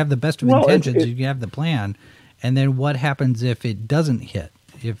 because you can have the best of intentions, you can have the plan, and then what happens if it doesn't hit?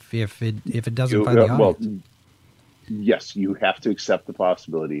 If it doesn't find the audience? Yes, you have to accept the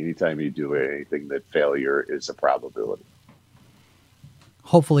possibility anytime you do anything that failure is a probability.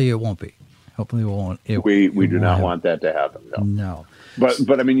 Hopefully it won't be. Hopefully it won't. We do not want that to happen. No.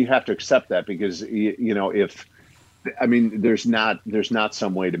 But I mean, you have to accept that, because there's not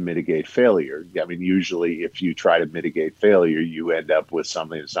some way to mitigate failure. I mean, usually if you try to mitigate failure, you end up with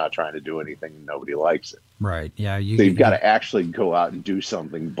something that's not trying to do anything and nobody likes it. Right. Yeah. So you've got to actually go out and do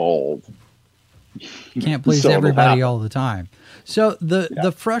something bold. You can't please everybody all the time. So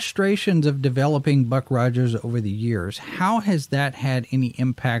the frustrations of developing Buck Rogers over the years, how has that had any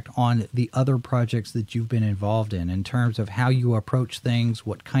impact on the other projects that you've been involved in terms of how you approach things,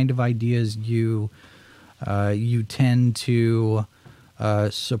 what kind of ideas you tend to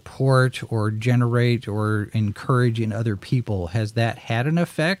support or generate or encourage in other people? Has that had an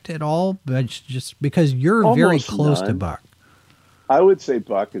effect at all? But just because you're almost very close to Buck. I would say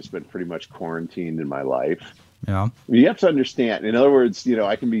Buck has been pretty much quarantined in my life. Yeah. You have to understand, in other words,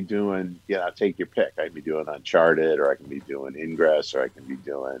 I can be doing, take your pick. I can be doing Uncharted, or I can be doing Ingress, or I can be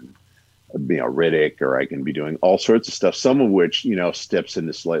doing, Riddick, or I can be doing all sorts of stuff, some of which, steps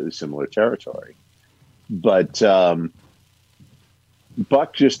into slightly similar territory. But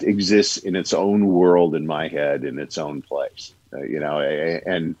Buck just exists in its own world in my head, in its own place,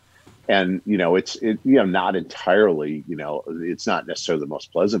 and it's not entirely, it's not necessarily the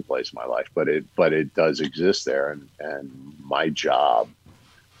most pleasant place in my life, but it does exist there, and my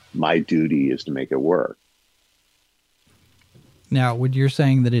duty is to make it work. Now, when you're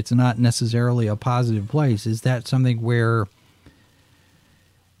saying that it's not necessarily a positive place, is that something where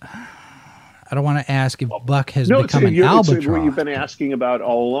I don't want to ask if Buck has become an albatross? It's what you've been asking about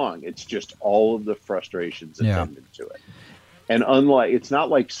all along. It's just all of the frustrations attendant to it. And it's not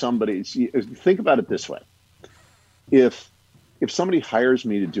like think about it this way. If somebody hires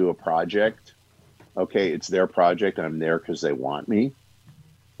me to do a project, okay, it's their project and I'm there because they want me.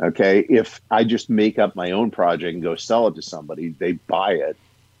 Okay, if I just make up my own project and go sell it to somebody, they buy it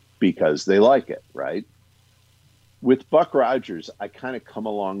because they like it, right? With Buck Rogers, I kind of come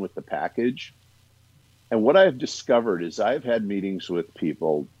along with the package. And what I've discovered is I've had meetings with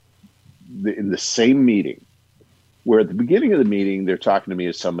people in the same meeting where at the beginning of the meeting, they're talking to me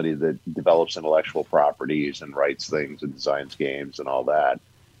as somebody that develops intellectual properties and writes things and designs games and all that.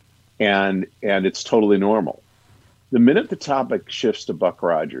 And it's totally normal. The minute the topic shifts to Buck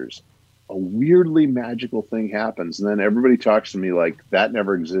Rogers, a weirdly magical thing happens. And then everybody talks to me like that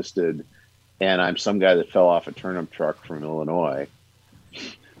never existed. And I'm some guy that fell off a turnip truck from Illinois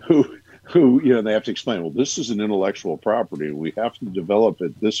who they have to explain, well, this is an intellectual property and we have to develop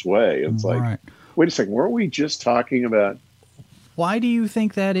it this way. It's like, wait a second, weren't we just talking about? Why do you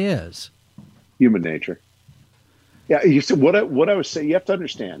think that is? Human nature. Yeah, you said what I was saying. You have to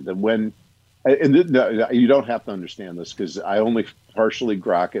understand that you don't have to understand this because I only partially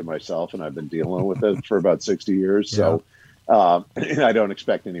grok it myself, and I've been dealing with it for about 60 years. Yeah. So I don't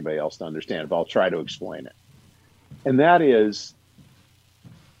expect anybody else to understand it, but I'll try to explain it. And that is,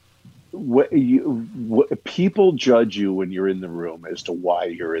 what people judge you when you're in the room as to why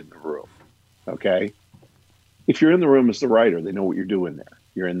you're in the room. Okay, if you're in the room as the writer, they know what you're doing there.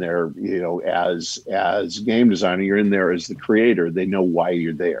 You're in there, as game designer, you're in there as the creator. They know why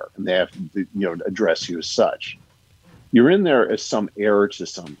you're there, and they have to, address you as such. You're in there as some heir to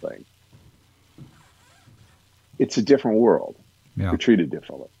something. It's a different world. Yeah. You're treated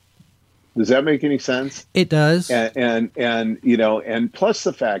differently. Does that make any sense? It does. And plus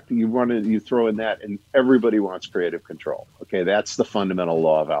the fact that you throw in that, and everybody wants creative control. Okay, that's the fundamental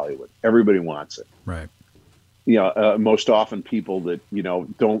law of Hollywood. Everybody wants it. Right. Most often people that,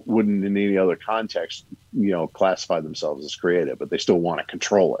 wouldn't in any other context, classify themselves as creative, but they still want to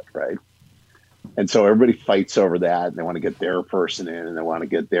control it, right? And so everybody fights over that, and they want to get their person in, and they want to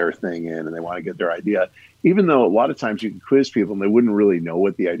get their thing in, and they want to get their idea, even though a lot of times you can quiz people and they wouldn't really know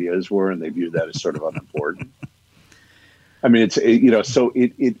what the ideas were, and they view that as sort of unimportant. I mean, so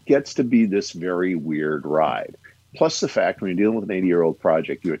it gets to be this very weird ride. Plus the fact when you're dealing with an 80-year-old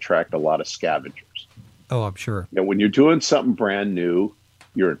project, you attract a lot of scavengers. Oh, I'm sure. When you're doing something brand new,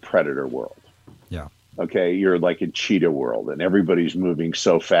 you're in predator world. Yeah. Okay, you're like in cheetah world, and everybody's moving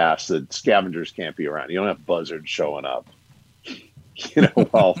so fast that scavengers can't be around. You don't have buzzards showing up,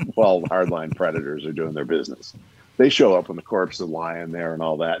 while hardline predators are doing their business. They show up when the corpse is lying there and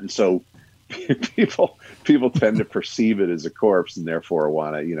all that, and so people tend to perceive it as a corpse, and therefore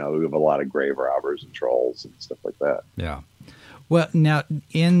want to, we have a lot of grave robbers and trolls and stuff like that. Yeah. Well, now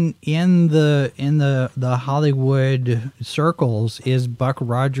in the Hollywood circles, is Buck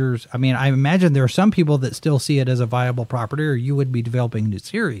Rogers? I mean, I imagine there are some people that still see it as a viable property, or you would be developing a new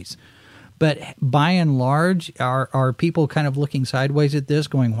series. But by and large, are people kind of looking sideways at this,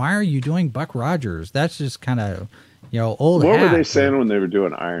 going, "Why are you doing Buck Rogers? That's just kind of, old What hat." were they saying when they were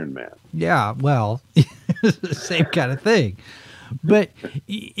doing Iron Man? Yeah, well, same kind of thing. But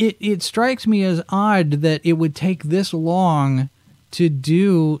it strikes me as odd that it would take this long to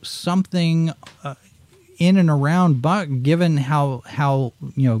do something in and around Buck, given how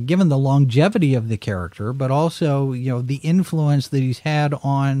given the longevity of the character, but also the influence that he's had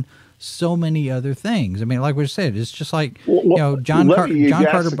on so many other things. I mean, like we said, it's just like John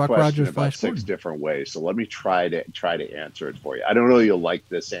Carter, Buck Rogers, Flash Gordon. 6 different ways. So let me try to answer it for you. I don't know you'll like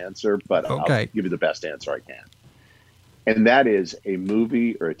this answer, but okay. I'll give you the best answer I can. And that is, a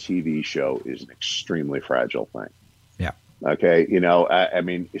movie or a TV show is an extremely fragile thing. Yeah. Okay. I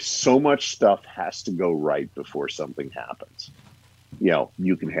mean, so much stuff has to go right before something happens.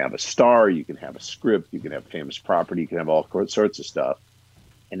 You can have a star, you can have a script, you can have famous property, you can have all sorts of stuff.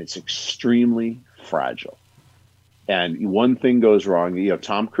 And it's extremely fragile. And one thing goes wrong.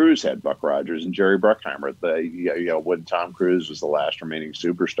 Tom Cruise had Buck Rogers and Jerry Bruckheimer. When Tom Cruise was the last remaining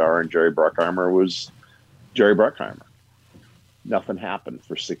superstar and Jerry Bruckheimer was Jerry Bruckheimer. Nothing happened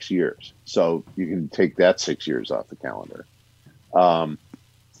for 6 years. So you can take that 6 years off the calendar.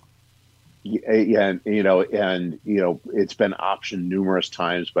 It's been optioned numerous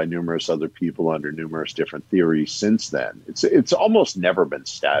times by numerous other people under numerous different theories since then. It's almost never been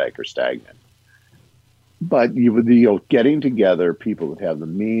static or stagnant. But getting together people that have the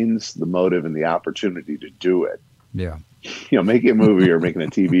means, the motive, and the opportunity to do it Yeah. Making a movie or making a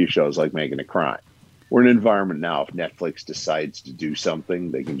TV show is like making a crime. We're in an environment now, if Netflix decides to do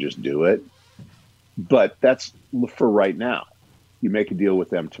something, they can just do it. But that's for right now. You make a deal with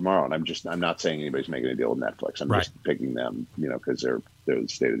them tomorrow, and I'm not saying anybody's making a deal with Netflix. I'm just picking them, because they're the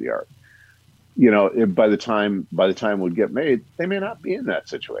state of the art. By the time it would get made, they may not be in that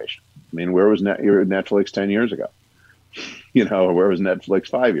situation. I mean, where was Netflix 10 years ago? Where was Netflix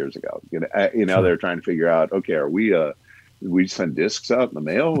 5 years ago? They're trying to figure out, okay, are we send discs out in the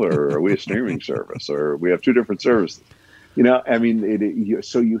mail, or are we a streaming service, or we have two different services?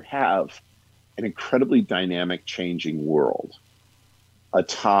 So you have an incredibly dynamic, changing world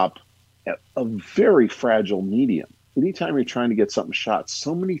atop a very fragile medium. Anytime you're trying to get something shot,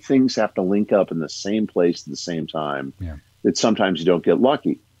 so many things have to link up in the same place at the same time that sometimes you don't get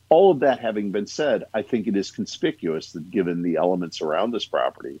lucky. All of that having been said, I think it is conspicuous that given the elements around this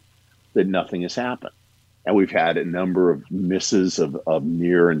property, that nothing has happened. And we've had a number of misses of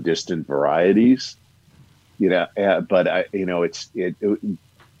near and distant varieties, but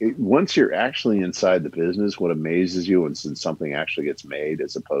once you're actually inside the business, what amazes you is when something actually gets made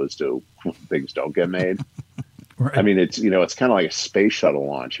as opposed to things don't get made. Right. I mean, it's kind of like a space shuttle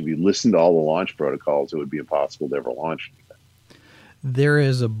launch. If you listen to all the launch protocols, it would be impossible to ever launch anything. There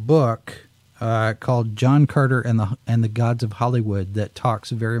is a book called John Carter and the Gods of Hollywood that talks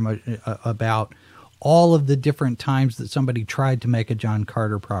very much about all of the different times that somebody tried to make a John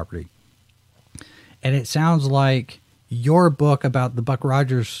Carter property. And it sounds like your book about the Buck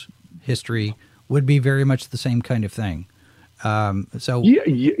Rogers history would be very much the same kind of thing. So when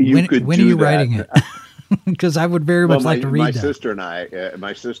are you writing it? Because I would very much like to read that.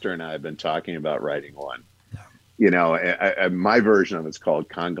 My sister and I have been talking about writing one. Yeah. My version of it's called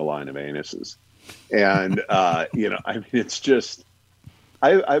Conga Line of Anuses. And, it's just,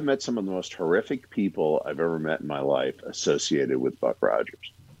 I've met some of the most horrific people I've ever met in my life associated with Buck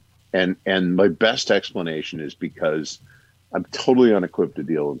Rogers. And my best explanation is because I'm totally unequipped to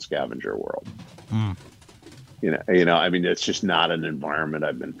deal in scavenger world. Mm. It's just not an environment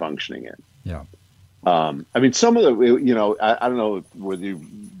I've been functioning in. Yeah. Some of the, I don't know whether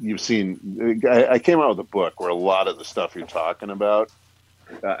you've seen, I came out with a book where a lot of the stuff you're talking about,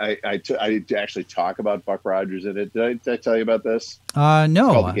 I actually talk about Buck Rogers in it. Did I tell you about this? No. It's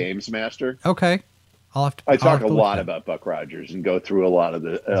called The Games Master. Okay. I talk a lot about Buck Rogers and go through a lot of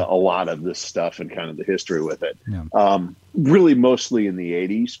this stuff and kind of the history with it. Yeah. Really mostly in the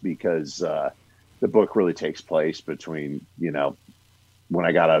 80s because the book really takes place between, when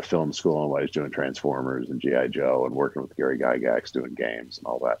I got out of film school and when I was doing Transformers and G.I. Joe and working with Gary Gygax doing games and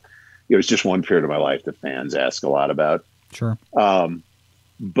all that. It was just one period of my life that fans ask a lot about. Sure.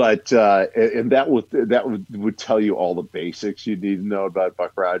 But and that would tell you all the basics you need to know about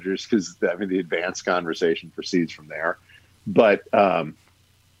Buck Rogers because the advanced conversation proceeds from there. But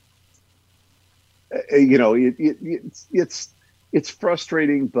it's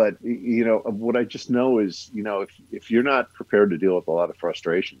frustrating. But what I just know is if you're not prepared to deal with a lot of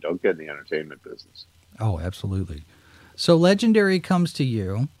frustration, don't get in the entertainment business. Oh, absolutely. So Legendary comes to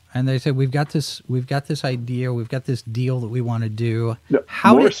you. And they said, we've got this idea, we've got this deal that we want to do.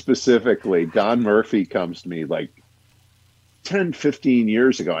 No, specifically, Don Murphy comes to me like 10, 15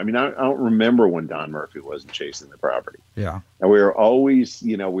 years ago. I don't remember when Don Murphy wasn't chasing the property. Yeah. And we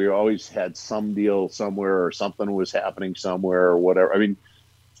always had some deal somewhere or something was happening somewhere or whatever.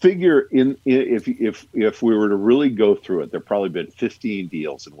 Figure if we were to really go through it, there've probably been 15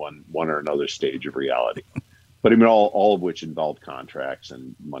 deals in one or another stage of reality. But all of which involved contracts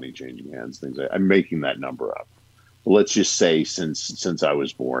and money changing hands, things. I'm making that number up. But let's just say since I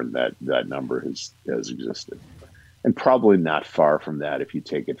was born, that number has existed, and probably not far from that if you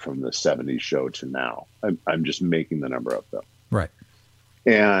take it from the '70s show to now. I'm just making the number up though. Right.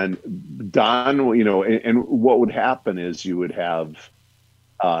 And Don, and what would happen is you would have,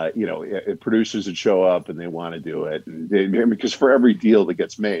 producers would show up and they want to do it, because for every deal that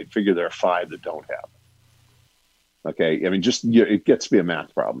gets made, figure there are 5 that don't happen. Okay, it gets to be a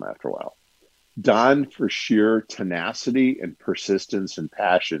math problem after a while. Don, for sheer tenacity and persistence and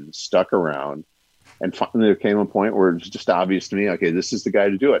passion, stuck around, and finally there came a point where it was just obvious to me, okay, this is the guy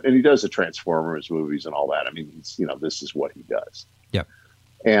to do it. And he does the Transformers movies and all that. This is what he does. Yep.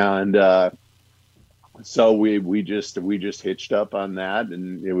 And so we just hitched up on that,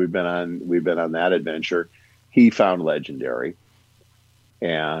 and we've been on that adventure. He found Legendary.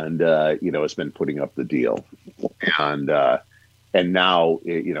 And it's been putting up the deal, and now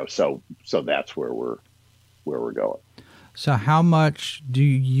so that's where we're going. So how much do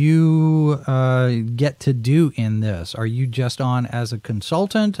you get to do in this? Are you just on as a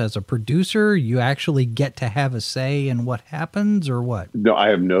consultant, as a producer? You actually get to have a say in what happens, or what? No, I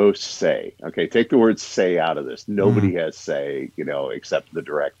have no say. Okay, take the word say out of this. Nobody has say, except the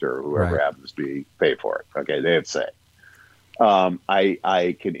director or whoever Right. happens to be paid for it. Okay, they have say.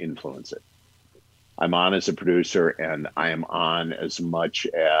 I can influence it. I'm on as a producer, and I am on as much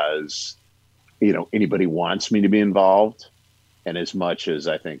as anybody wants me to be involved, and as much as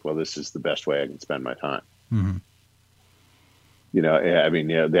I think, well, this is the best way I can spend my time. Mm-hmm.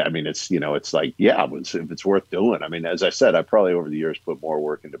 It's like, if it's worth doing. I mean, as I said, I probably over the years put more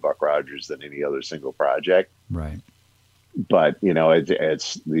work into Buck Rogers than any other single project. Right. But it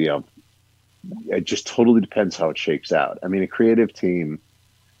just totally depends how it shakes out. I mean, a creative team,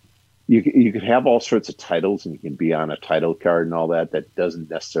 you could have all sorts of titles, and you can be on a title card and all that. That doesn't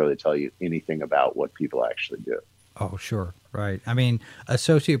necessarily tell you anything about what people actually do. Oh, sure. Right. I mean,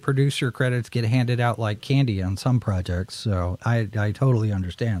 associate producer credits get handed out like candy on some projects, so I totally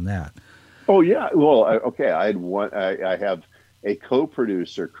understand that. Oh yeah. Well, I have a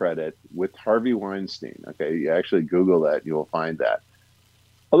co-producer credit with Harvey Weinstein. Okay, you actually Google that, and you will find that.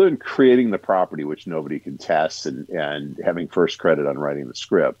 Other than creating the property, which nobody can test, and having first credit on writing the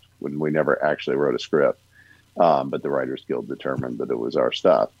script, when we never actually wrote a script, but the Writers Guild determined that it was our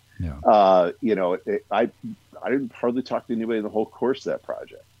stuff. Yeah. I didn't hardly talk to anybody in the whole course of that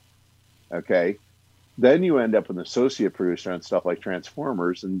project. Okay. Then you end up an associate producer on stuff like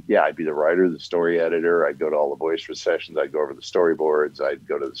Transformers. And I'd be the writer, the story editor. I'd go to all the voice sessions. I'd go over the storyboards. I'd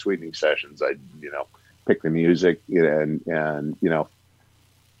go to the sweetening sessions. I'd, pick the music,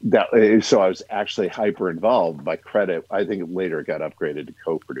 so I was actually hyper involved. My credit, I think later got upgraded to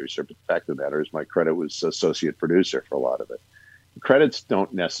co-producer, but the fact of the matter is my credit was associate producer for a lot of it. Credits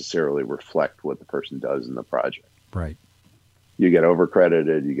don't necessarily reflect what the person does in the project. Right. You get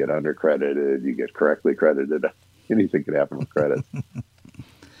overcredited, you get undercredited, you get correctly credited. Anything could happen with credits.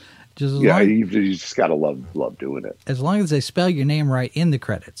 You just got to love doing it. As long as they spell your name right in the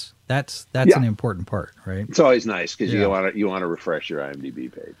credits, that's an important part, right? It's always nice because you want to refresh your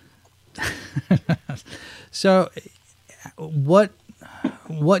IMDb page. So, what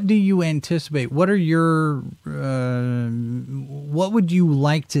do you anticipate? What are your what would you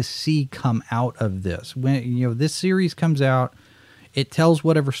like to see come out of this? When this series comes out, it tells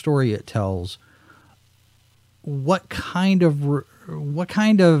whatever story it tells. What kind of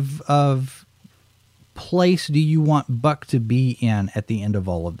place do you want Buck to be in at the end of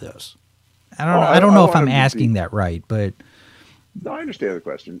all of this? I don't know if I'm asking that right, but no, I understand the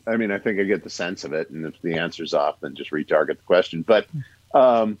question. I mean, I think I get the sense of it, and if the answer's off, then just retarget the question. But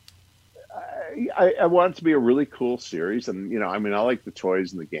I want it to be a really cool series, and I like the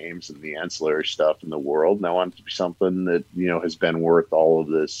toys and the games and the ancillary stuff in the world, and I want it to be something that has been worth all of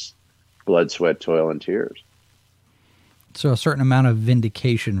this blood, sweat, toil, and tears. So a certain amount of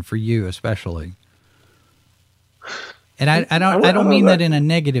vindication for you, especially. And I don't mean that in a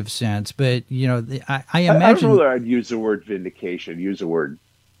negative sense, but I imagine. I don't know whether I'd use the word vindication. Use the word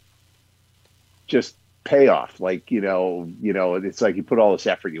just payoff. Like it's like you put all this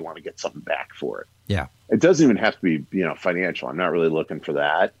effort, you want to get something back for it. Yeah. It doesn't even have to be financial. I'm not really looking for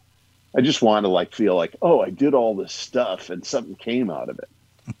that. I just want to feel like, oh, I did all this stuff and something came out of it.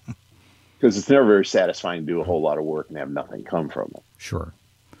 Because it's never very satisfying to do a whole lot of work and have nothing come from it. Sure.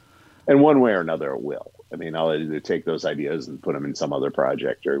 And one way or another, it will. I mean, I'll either take those ideas and put them in some other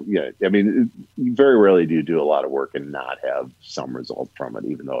project, or very rarely do you do a lot of work and not have some result from it,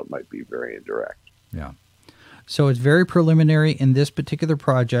 even though it might be very indirect. Yeah. So it's very preliminary in this particular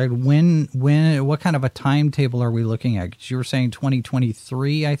project. What kind of a timetable are we looking at? 'Cause you were saying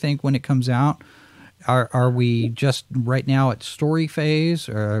 2023, I think, when it comes out. Are we just right now at story phase?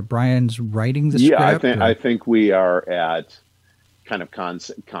 Brian's writing the script? Yeah, I think we are at kind of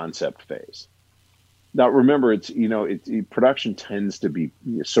concept phase. Now, remember, production tends to be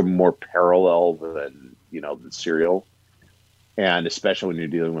some more parallel than the serial, and especially when you're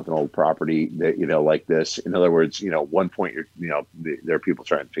dealing with an old property that like this. In other words, one point there are people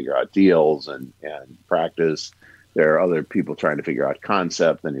trying to figure out deals and practice. There are other people trying to figure out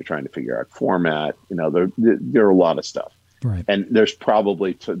concept, then you're trying to figure out format. There are a lot of stuff, right? And there's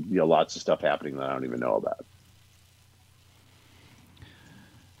probably lots of stuff happening that I don't even know about.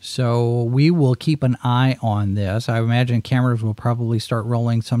 So we will keep an eye on this. I imagine cameras will probably start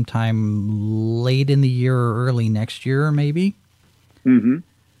rolling sometime late in the year or early next year, maybe. Mm-hmm.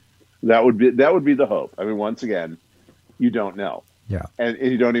 That would be the hope. I mean, once again, you don't know. Yeah. And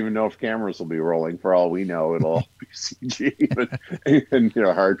you don't even know if cameras will be rolling. For all we know, it'll all be CG, and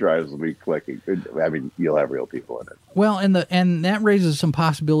hard drives will be clicking. I mean, you'll have real people in it. Well, and that raises some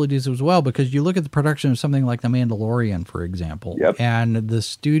possibilities as well, because you look at the production of something like The Mandalorian, for example, and the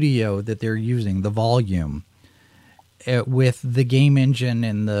studio that they're using, the volume, with the game engine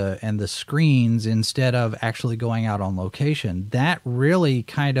and the screens instead of actually going out on location. That really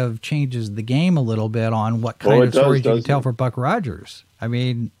kind of changes the game a little bit on what kind of stories you can tell for Buck Rogers. I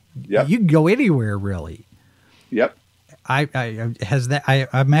mean, you can go anywhere, really. Yep. I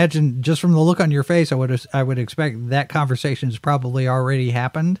imagine, just from the look on your face, I would expect that conversation has probably already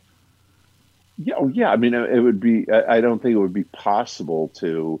happened. Yeah. Oh, yeah. I mean, it would be. I don't think it would be possible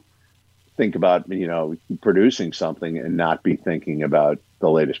to think about producing something and not be thinking about the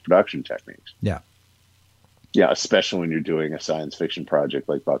latest production techniques. Yeah. Yeah, especially when you're doing a science fiction project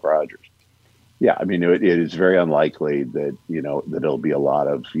like Buck Rogers. Yeah, I mean, it is very unlikely that that it'll be a lot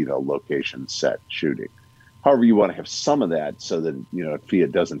of location set shooting. However, you want to have some of that so that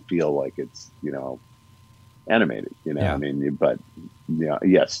it doesn't feel like it's animated. I mean, but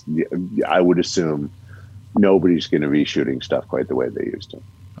yes, I would assume nobody's going to be shooting stuff quite the way they used to.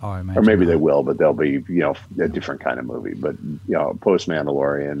 Oh, I imagine. Or maybe they will, but they'll be a different kind of movie. But post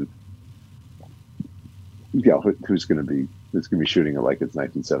Mandalorian, who's going to be shooting it like it's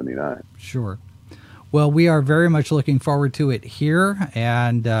 1979? Sure. Well, we are very much looking forward to it here,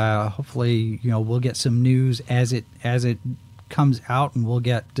 and hopefully, we'll get some news as it comes out, and we'll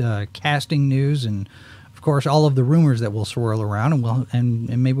get casting news, and of course, all of the rumors that will swirl around, and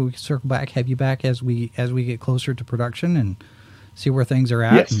maybe we can circle back, have you back as we get closer to production and see where things are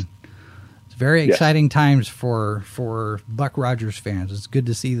at. Yes. And it's very exciting times for Buck Rogers fans. It's good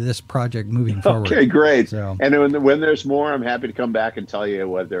to see this project moving forward. Okay, great. So, and when there's more, I'm happy to come back and tell you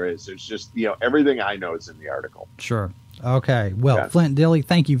what there is. There's just, everything I know is in the article. Sure. Okay. Well, Flint Dille,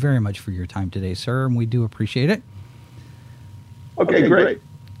 thank you very much for your time today, sir, and we do appreciate it. Okay, great.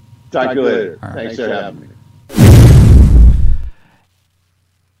 Talk to you later. Right. Thanks for having me.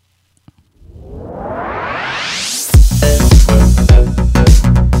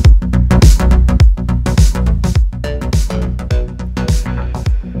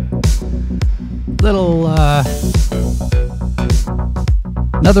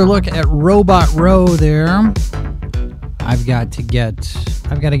 Another look at Robot Row there. I've got to get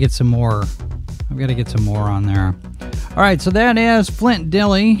some more. I've got to get some more on there. All right, so that is Flint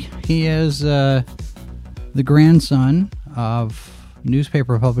Dille. He is the grandson of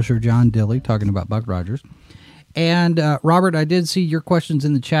newspaper publisher John Dille, talking about Buck Rogers. And Robert, I did see your questions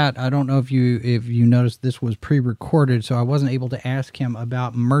in the chat. I don't know if you noticed this was pre-recorded, so I wasn't able to ask him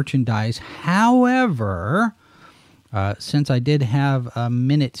about merchandise. However, since I did have a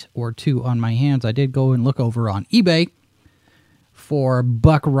minute or two on my hands, I did go and look over on eBay for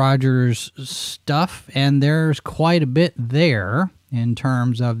Buck Rogers stuff, and there's quite a bit there in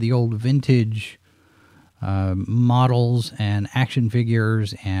terms of the old vintage models and action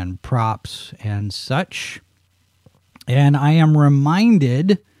figures and props and such. And I am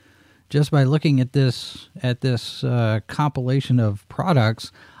reminded, just by looking at this compilation of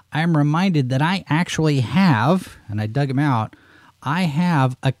products, I'm reminded that I actually have, and I dug them out, I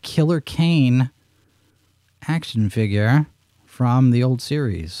have a Killer Kane action figure from the old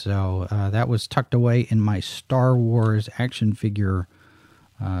series. So that was tucked away in my Star Wars action figure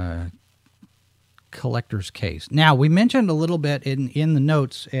collector's case. Now, we mentioned a little bit in the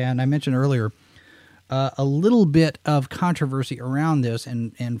notes, and I mentioned earlier, a little bit of controversy around this,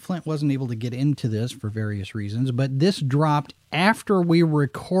 and Flint wasn't able to get into this for various reasons, but this dropped after we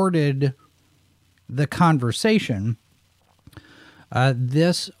recorded the conversation.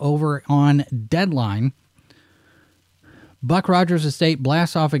 This over on Deadline. Buck Rogers estate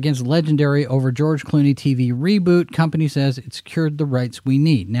blasts off against Legendary over George Clooney TV reboot. Company says it secured the rights we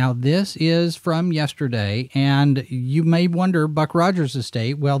need. Now, this is from yesterday, and you may wonder, Buck Rogers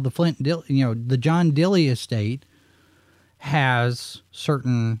estate, well, the the John Dille estate has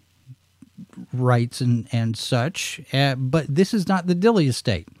certain rights and such, but this is not the Dille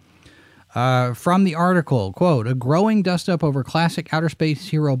estate. From the article, quote, a growing dust-up over classic outer space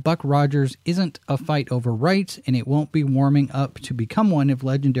hero Buck Rogers isn't a fight over rights, and it won't be warming up to become one if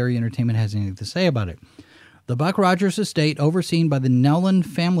Legendary Entertainment has anything to say about it. The Buck Rogers estate, overseen by the Nellen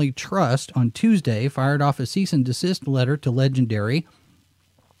Family Trust, on Tuesday fired off a cease-and-desist letter to Legendary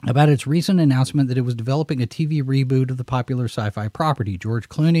about its recent announcement that it was developing a TV reboot of the popular sci-fi property. George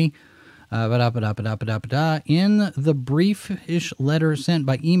Clooney, in the brief-ish letter sent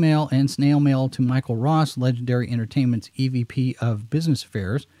by email and snail mail to Michael Ross, Legendary Entertainment's EVP of Business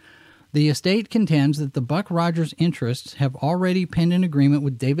Affairs, The estate contends that the Buck Rogers interests have already penned an agreement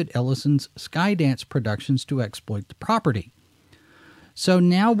with David Ellison's Skydance Productions to exploit the property. So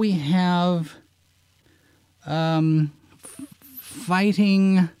now we have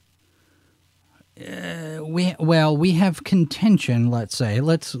fighting. We have contention. Let's say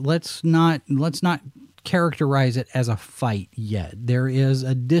let's not characterize it as a fight yet. There is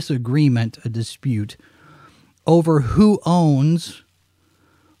a disagreement, a dispute over who owns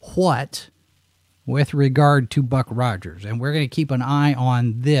what with regard to Buck Rogers, and we're going to keep an eye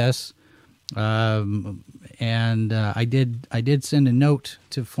on this. And I did send a note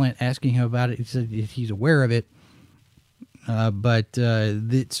to Flint asking him about it. He said he's aware of it, but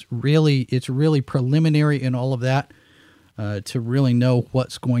it's really preliminary in all of that to really know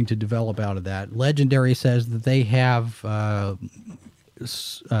what's going to develop out of that. Legendary says that they have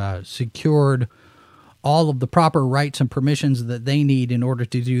secured all of the proper rights and permissions that they need in order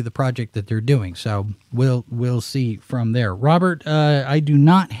to do the project that they're doing. So we'll see from there. Robert, I do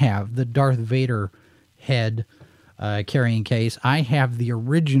not have the Darth Vader head carrying case. I have the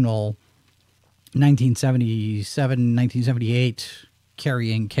original 1977, 1978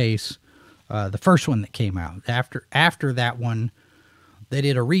 carrying case, the first one that came out. After that one, they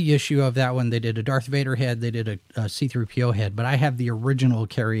did a reissue of that one. They did a Darth Vader head. They did a C-3PO head. But I have the original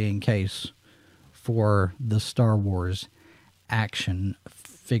carrying case for the Star Wars action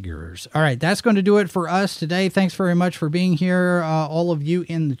figures. All right, that's going to do it for us today. Thanks very much for being here, all of you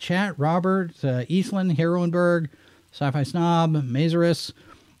in the chat. Robert, Eastland, Heroenberg, Sci-Fi Snob, Mazarus.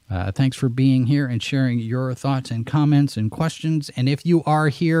 Thanks for being here and sharing your thoughts and comments and questions. And if you are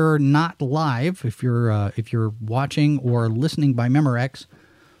here not live, if you're watching or listening by Memorex,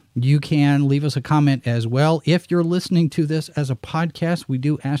 you can leave us a comment as well. If you're listening to this as a podcast, we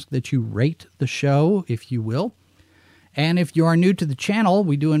do ask that you rate the show, if you will. And if you are new to the channel,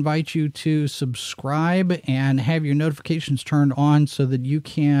 we do invite you to subscribe and have your notifications turned on so that you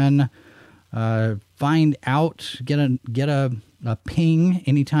can find out, get a ping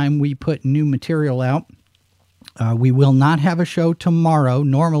anytime we put new material out. We will not have a show tomorrow.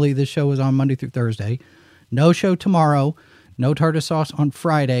 Normally, this show is on Monday through Thursday. No show tomorrow. No Tartar Sauce on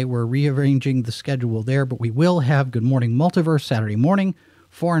Friday. We're rearranging the schedule there, but we will have Good Morning Multiverse Saturday morning,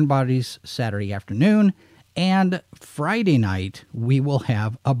 Foreign Bodies Saturday afternoon, and Friday night we will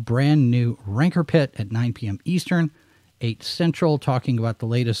have a brand new Ranker Pit at 9 p.m. Eastern, 8 Central, talking about the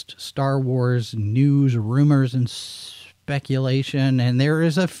latest Star Wars news, rumors, and speculation. And there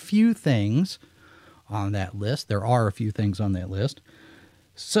is a few things on that list. There are a few things on that list.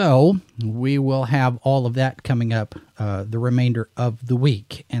 So we will have all of that coming up the remainder of the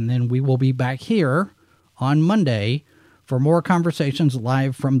week. And then we will be back here on Monday for more conversations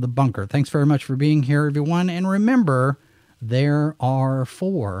live from the bunker. Thanks very much for being here, everyone. And remember, there are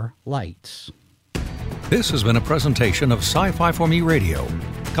 4 lights. This has been a presentation of Sci-Fi for Me Radio.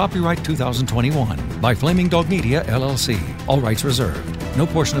 Copyright 2021 by Flaming Dog Media, LLC. All rights reserved. No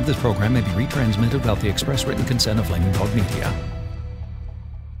portion of this program may be retransmitted without the express written consent of Flaming Dog Media.